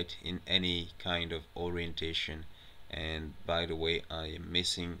right in any kind of orientation. And by the way, I am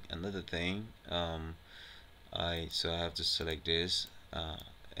missing another thing. I have to select this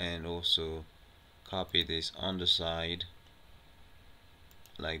and also copy this on the side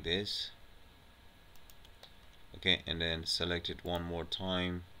like this. Okay, and then select it one more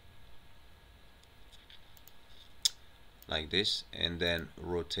time like this, and then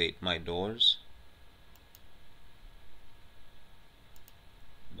rotate my doors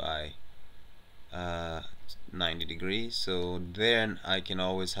by 90 degrees. So then I can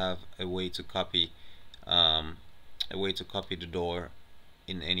always have a way to copy the door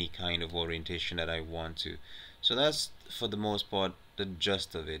in any kind of orientation that I want to. So that's for the most part the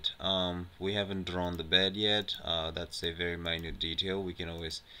gist of it. We haven't drawn the bed yet. That's a very minute detail. We can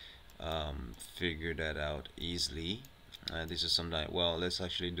always figure that out easily. This is something, well, let's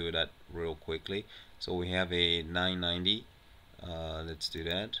actually do that real quickly. So we have a 990. Let's do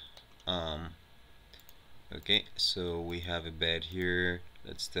that. Okay, so we have a bed here.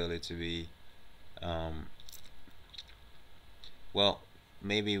 Let's tell it to be well,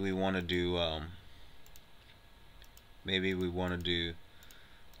 maybe we want to do um,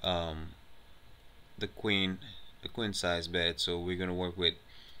 the queen size bed. So we're gonna work with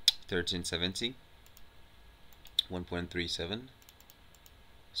 1370 1.37.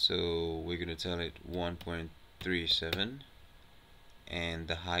 So we're gonna tell it 1.37, and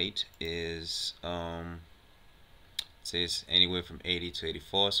the height is it says anywhere from 80 to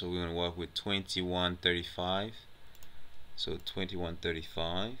 84. So we're gonna work with 2135. So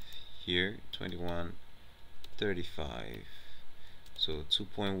 2135 here, 2135. So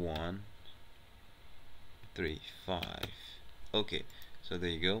 2.135. Okay, so there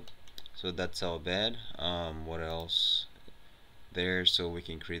you go. So that's our bed. What else there? So we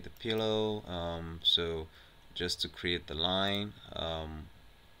can create the pillow. So just to create the line,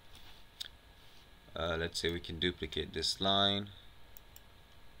 let's say we can duplicate this line,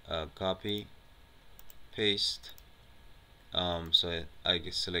 copy, paste. So I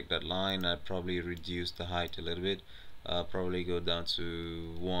select that line. I probably reduce the height a little bit. Probably go down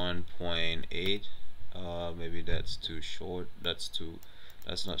to 1.8. Maybe that's too short. That's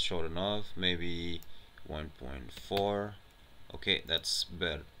not short enough. Maybe 1.4. Okay, that's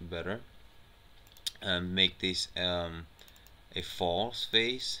better. Make this a false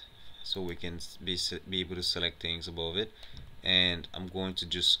face, so we can be able to select things above it. And I'm going to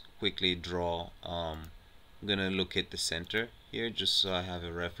just quickly draw. I'm gonna locate the center here just so I have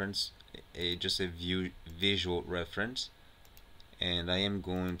a reference, just a visual reference. And I am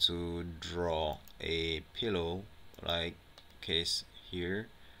going to draw a pillow like case here.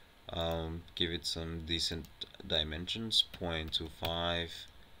 Give it some decent dimensions, 0.25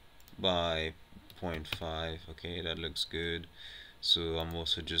 by 0.5. Okay, that looks good. So I'm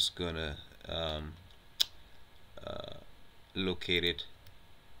also just gonna locate it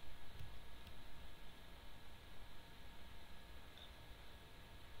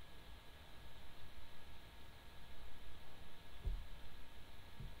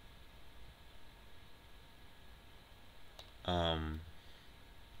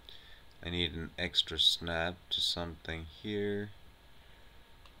I need an extra snap to something here.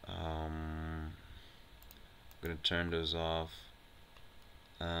 I'm gonna turn those off.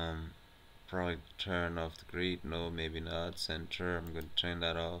 Probably turn off the grid. No, maybe not. Center. I'm gonna turn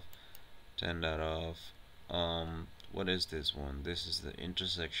that off. Turn that off. What is this one? This is the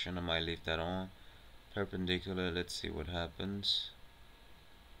intersection. I might leave that on. Perpendicular. Let's see what happens.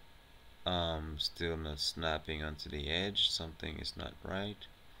 Still not snapping onto the edge. Something is not right.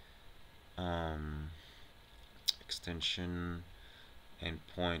 Extension and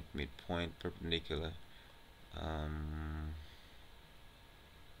point, midpoint, perpendicular.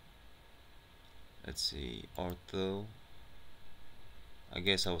 Let's see, ortho. I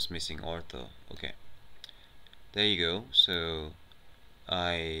guess I was missing ortho. Okay, there you go. So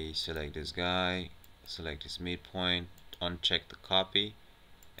I select this guy, select his midpoint, uncheck the copy,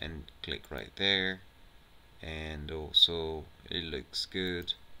 and click right there, and also it looks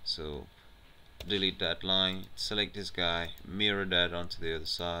good. So delete that line, select this guy, mirror that onto the other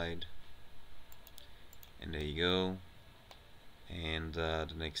side, and there you go. And the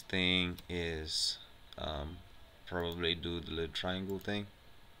next thing is probably do the little triangle thing.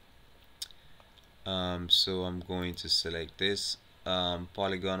 So I'm going to select this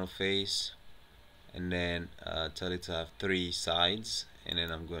polygonal face, and then tell it to have 3 sides, and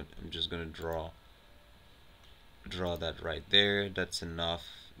then I'm just going to draw that right there. That's enough,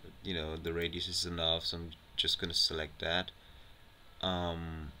 you know, the radius is enough, so I'm just going to select that.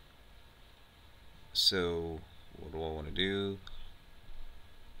 So what do I want to do?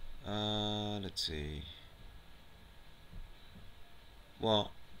 Let's see.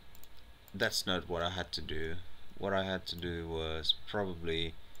 Well, that's not what I had to do. What I had to do was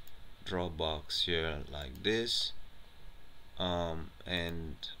probably draw a box here like this,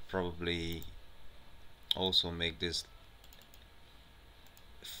 and probably also make this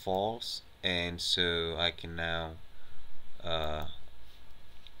false, and so I can now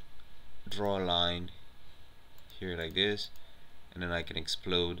draw a line here like this, and then I can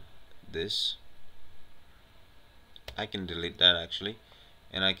explode this. I can delete that actually,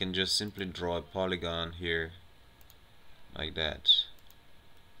 and I can just simply draw a polygon here like that.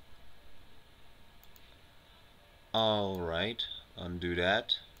 Alright, undo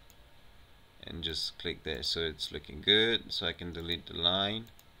that and just click there, so it's looking good. So I can delete the line,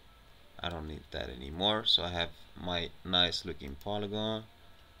 I don't need that anymore. So I have my nice looking polygon.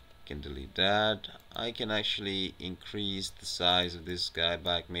 Can delete that. I can actually increase the size of this guy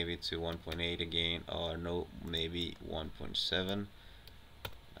back maybe to 1.8 again, or no, maybe 1.7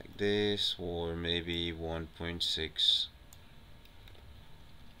 like this, or maybe 1.6,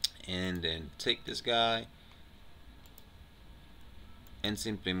 and then take this guy and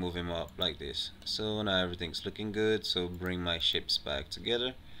simply move him up like this. So now everything's looking good. So bring my shapes back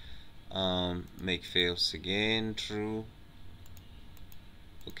together, make face again true,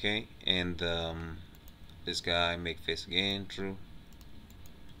 okay, and this guy make face again true.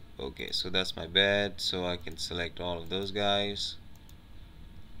 Okay, so that's my bed, so I can select all of those guys.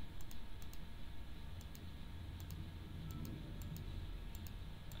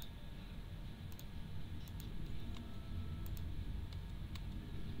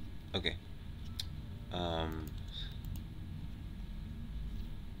 Okay,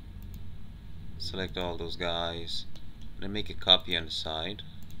 select all those guys, and then make a copy on the side.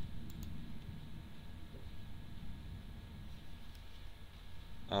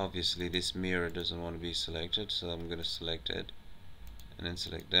 Obviously this mirror doesn't want to be selected, so I'm gonna select it, and then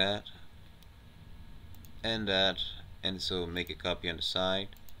select that and that, and so make a copy on the side.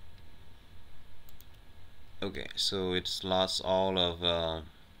 Okay, so it's lost all of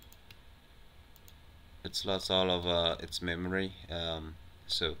its memory.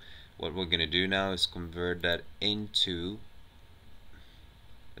 So what we're gonna do now is convert that into,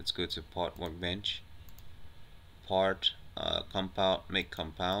 let's go to part workbench, part compound, make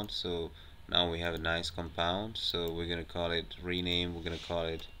compound. So now we have a nice compound, so we're gonna call it, rename, we're gonna call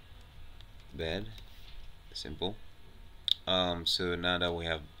it bed. Simple. So now that we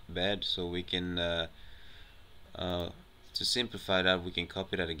have bed, so we can to simplify that, we can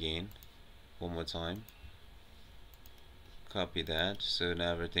copy that again one more time, copy that, so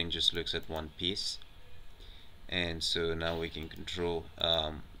now everything just looks at one piece, and so now we can control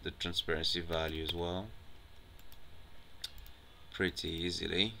the transparency value as well pretty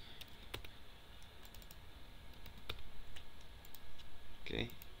easily.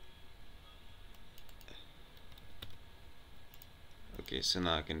 Okay, so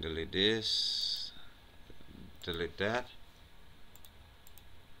now I can delete this, delete that.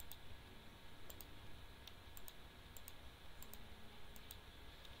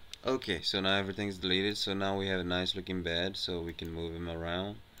 Okay, so now everything's deleted, so now we have a nice looking bed, so we can move him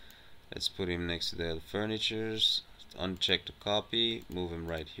around. Let's put him next to the other furnitures, uncheck the copy, move him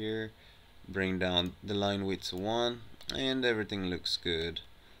right here, bring down the line width to 1, and everything looks good.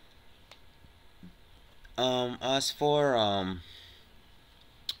 As for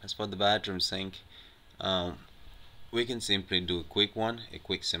the bathroom sink, we can simply do a quick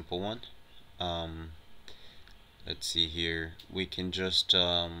simple one. Let's see here, we can just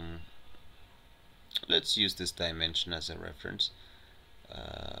let's use this dimension as a reference.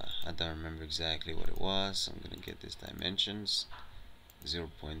 I don't remember exactly what it was. I'm gonna get these dimensions,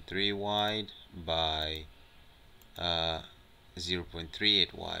 0.3 wide by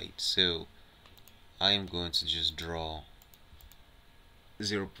 0.38 wide. So I am going to just draw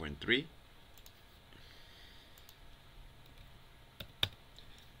 0.3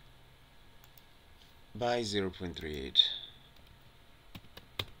 by 0.38.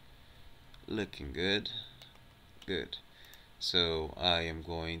 Looking good. Good. So I am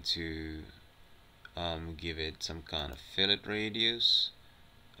going to give it some kind of fillet radius,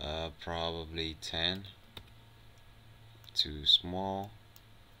 probably 10, too small,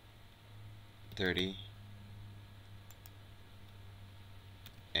 30,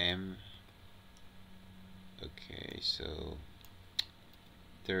 M, okay, so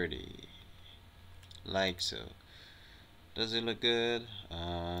 30, like so. Does it look good?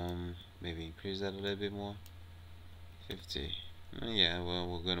 Maybe increase that a little bit more, 50. Yeah, well,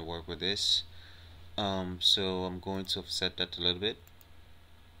 we're gonna work with this. So I'm going to offset that a little bit.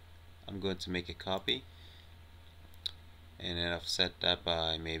 I'm going to make a copy and then offset that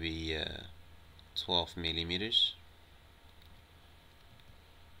by maybe 12 millimeters.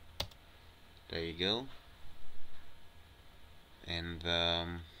 There you go. And the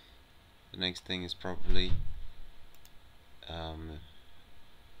next thing is probably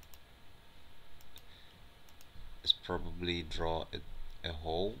draw a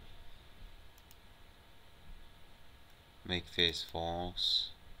hole, make face false,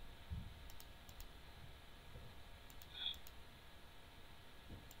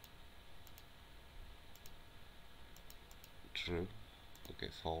 true, okay,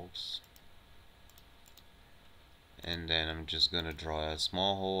 false, and then I'm just gonna draw a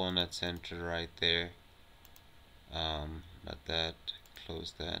small hole on that center right there. Not that,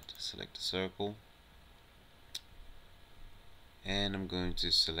 close that, select the circle, and I'm going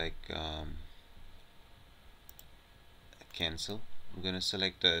to select cancel. I'm gonna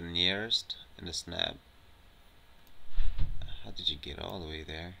select the nearest and the snap. How did you get all the way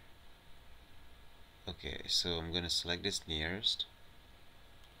there? Okay, so I'm gonna select this nearest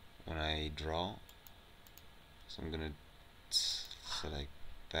when I draw. So I'm gonna select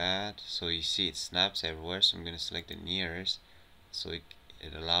that. So you see it snaps everywhere. So I'm gonna select the nearest, so it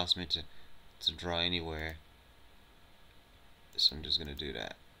allows me to draw anywhere. So I'm just gonna do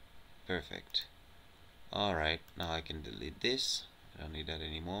that. Perfect. Alright, now I can delete this. I don't need that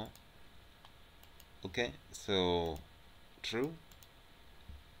anymore. Okay, so true.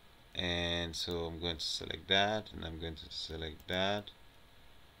 And so I'm going to select that, and I'm going to select that,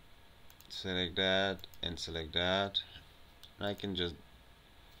 and select that. And I can just,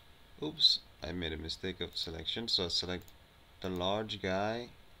 oops, I made a mistake of selection. So I select the large guy,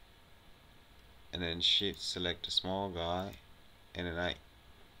 and then shift select the small guy, and then I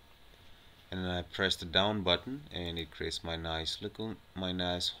press the down button, and it creates my nice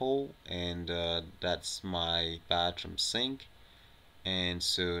hole, and that's my bathroom sink. And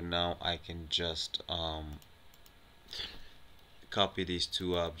so now I can just copy these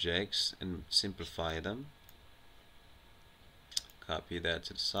two objects and simplify them. Copy that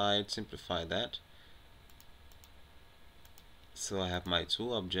to the side, simplify that. So I have my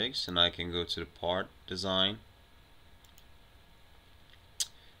two objects, and I can go to the part design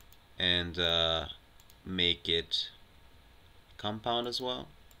and make it compound as well.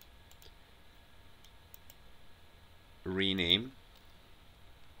 Rename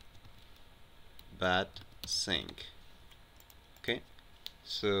bat sink. Okay,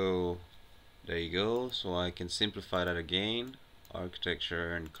 so there you go. So I can simplify that again,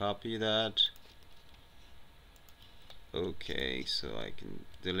 architecture, and copy that. Okay, so I can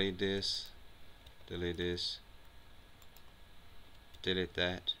delete this, delete this, delete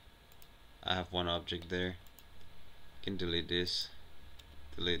that. I have one object there. I can delete this,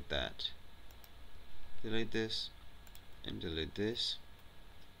 delete that, delete this, and delete this.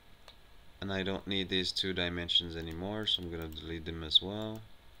 And I don't need these two dimensions anymore, so I'm gonna delete them as well.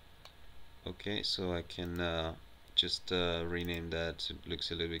 Okay, so I can just rename that so it looks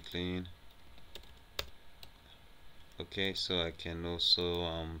a little bit clean. Okay, so I can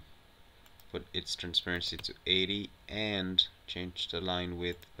also put its transparency to 80 and change the line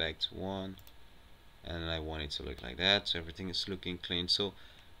width back to 1, and I want it to look like that, so everything is looking clean. So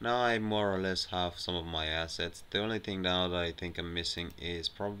now I more or less have some of my assets. The only thing now that I think I'm missing is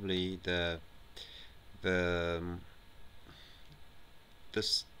probably the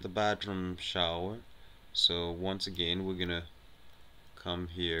bathroom shower. So once again we're gonna come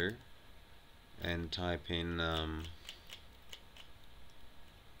here and type in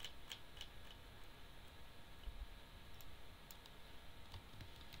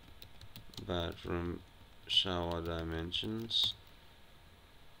bathroom shower dimensions.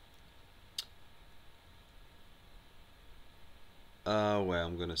 well,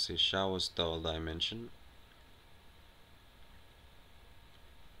 I'm gonna say shower stall dimension.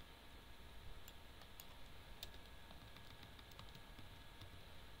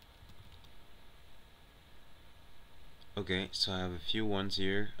 Okay, so I have a few ones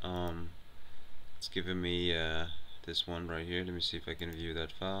here. It's giving me this one right here. Let me see if I can view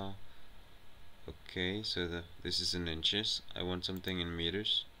that file. Okay, so this is in inches. I want something in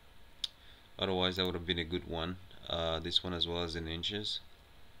meters. Otherwise, that would have been a good one. This one as well as in inches.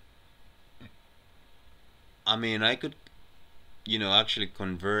 I mean, I could, actually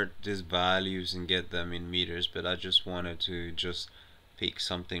convert these values and get them in meters, but I just wanted to just pick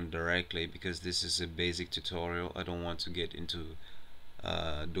something directly because this is a basic tutorial. I don't want to get into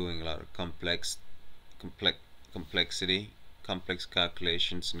doing a lot of complexity, complex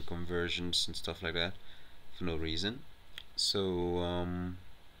calculations and conversions and stuff like that for no reason. So I'm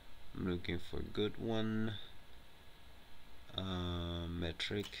looking for a good one.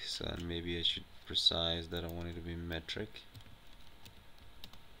 Metric, so maybe I should precise that I want it to be metric.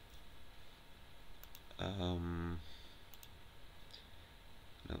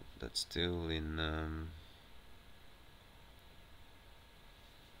 No, that's still in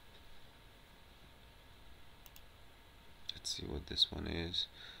let's see what this one is.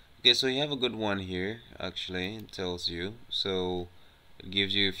 Okay, so you have a good one here. Actually, it tells you, so it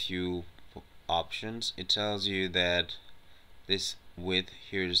gives you a few options. It tells you that this width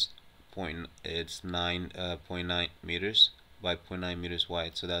here's it's 9.9 meters by 0.9 meters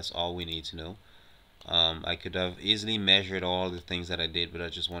wide, so that's all we need to know. I could have easily measured all the things that I did, but I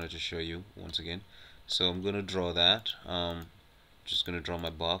just wanted to show you once again. So I'm gonna draw that. Just gonna draw my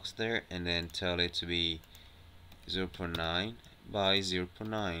box there and then tell it to be 0.9 by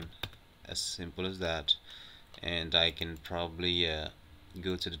 0.9, as simple as that. And I can probably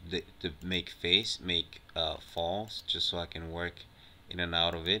go to the make face, make false, just so I can work in and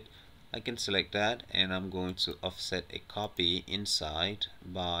out of it. I can select that and I'm going to offset a copy inside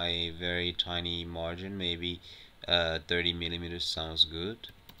by a very tiny margin, maybe 30 millimeters sounds good.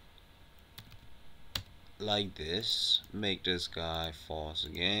 Like this, make this guy false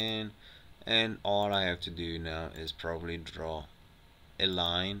again, and all I have to do now is probably draw a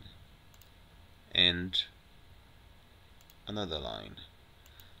line and another line.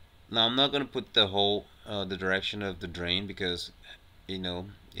 Now I'm not gonna put the whole the direction of the drain because it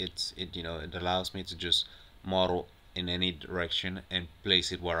allows me to just model in any direction and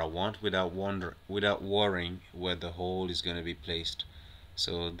place it where I want without worrying where the hole is gonna be placed.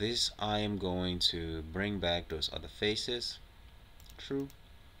 So this I am going to bring back those other faces, true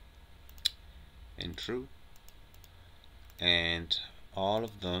and true, and all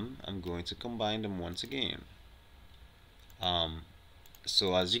of them I'm going to combine them once again.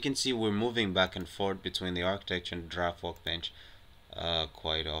 So as you can see, we're moving back and forth between the architecture and draft workbench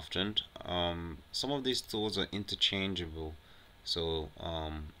quite often. Some of these tools are interchangeable, so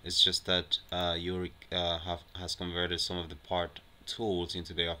it's just that Yuri has converted some of the part tools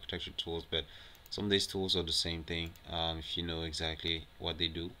into the architecture tools, but some of these tools are the same thing if you know exactly what they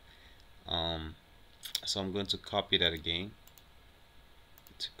do. So I'm going to copy that again,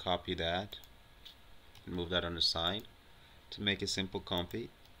 to copy that and move that on the side to make a simple copy,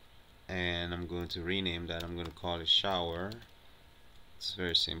 and I'm going to rename that. I'm going to call it shower. It's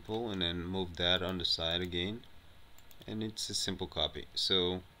very simple, and then move that on the side again, and it's a simple copy.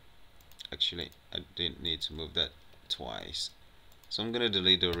 So actually I didn't need to move that twice, so I'm gonna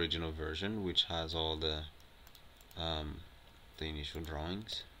delete the original version which has all the initial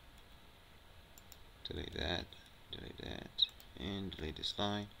drawings. Delete that, and delete this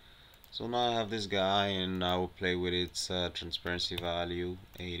line. So now I have this guy, and I will play with its transparency value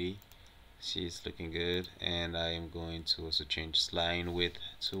 80. See, it's looking good, and I am going to also change this line width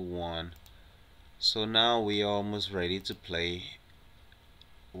to 1. So now we are almost ready to play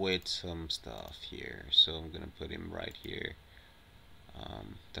with some stuff here. So I'm gonna put him right here.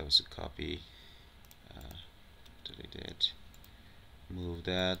 That was a copy. Delete it. Move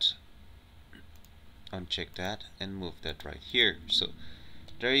that. Uncheck that and move that right here. So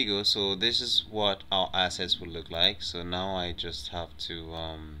there you go. So this is what our assets would look like. So now I just have to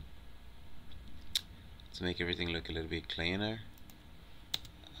make everything look a little bit cleaner.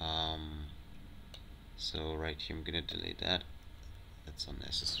 So right here I'm gonna delete that. That's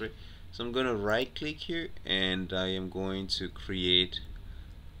unnecessary. So I'm gonna right click here and I am going to create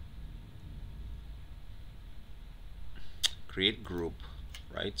group,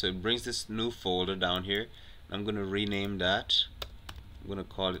 right? So it brings this new folder down here. I'm gonna rename that. I'm gonna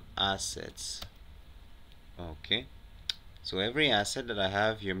call it assets. Okay, so every asset that I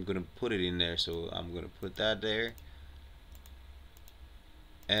have here, I'm gonna put it in there. So I'm gonna put that there,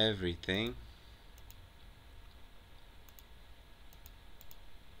 everything.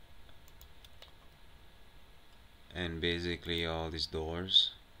 And basically all these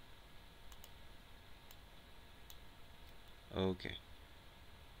doors. Okay,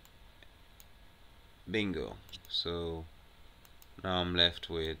 bingo. So now I'm left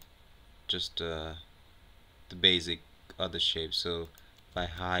with just the basic other shapes. So if I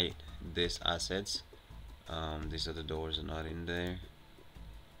hide these assets, these other doors are not in there.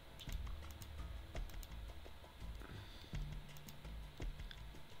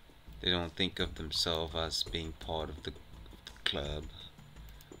 They don't think of themselves as being part of the club.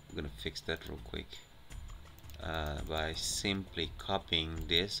 I'm gonna fix that real quick by simply copying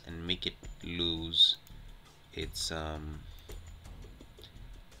this and make it lose its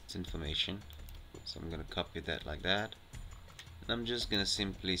information. So I'm gonna copy that like that, and I'm just gonna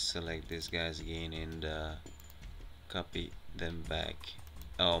simply select these guys again and copy them back,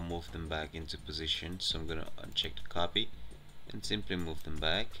 or move them back into position. So I'm gonna uncheck the copy and simply move them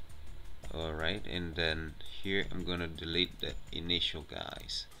back. Alright, and then here I'm gonna delete the initial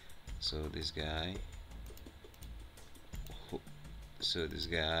guys. So this guy, so this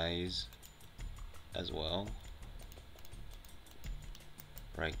guys as well.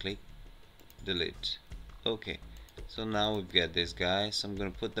 Right click, delete. Okay, so now we've got this guy. So I'm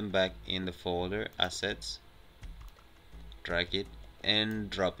gonna put them back in the folder assets, drag it and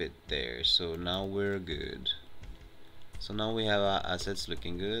drop it there. So now we're good. So now we have our assets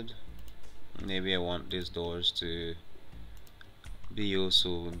looking good. Maybe I want these doors to be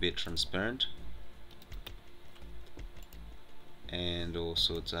also a bit transparent, and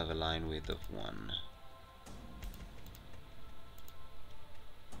also to have a line width of 1.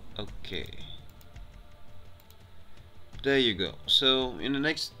 Okay, there you go. So in the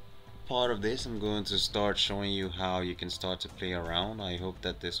next part of this, I'm going to start showing you how you can start to play around. I hope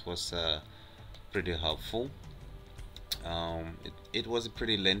that this was pretty helpful. It was a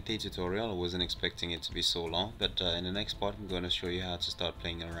pretty lengthy tutorial. I wasn't expecting it to be so long, but in the next part I'm going to show you how to start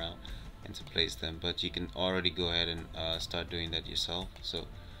playing around and to place them, but you can already go ahead and start doing that yourself. So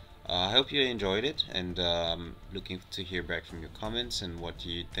I hope you enjoyed it, and looking to hear back from your comments and what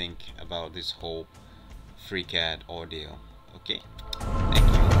you think about this whole Freecad ordeal. Okay.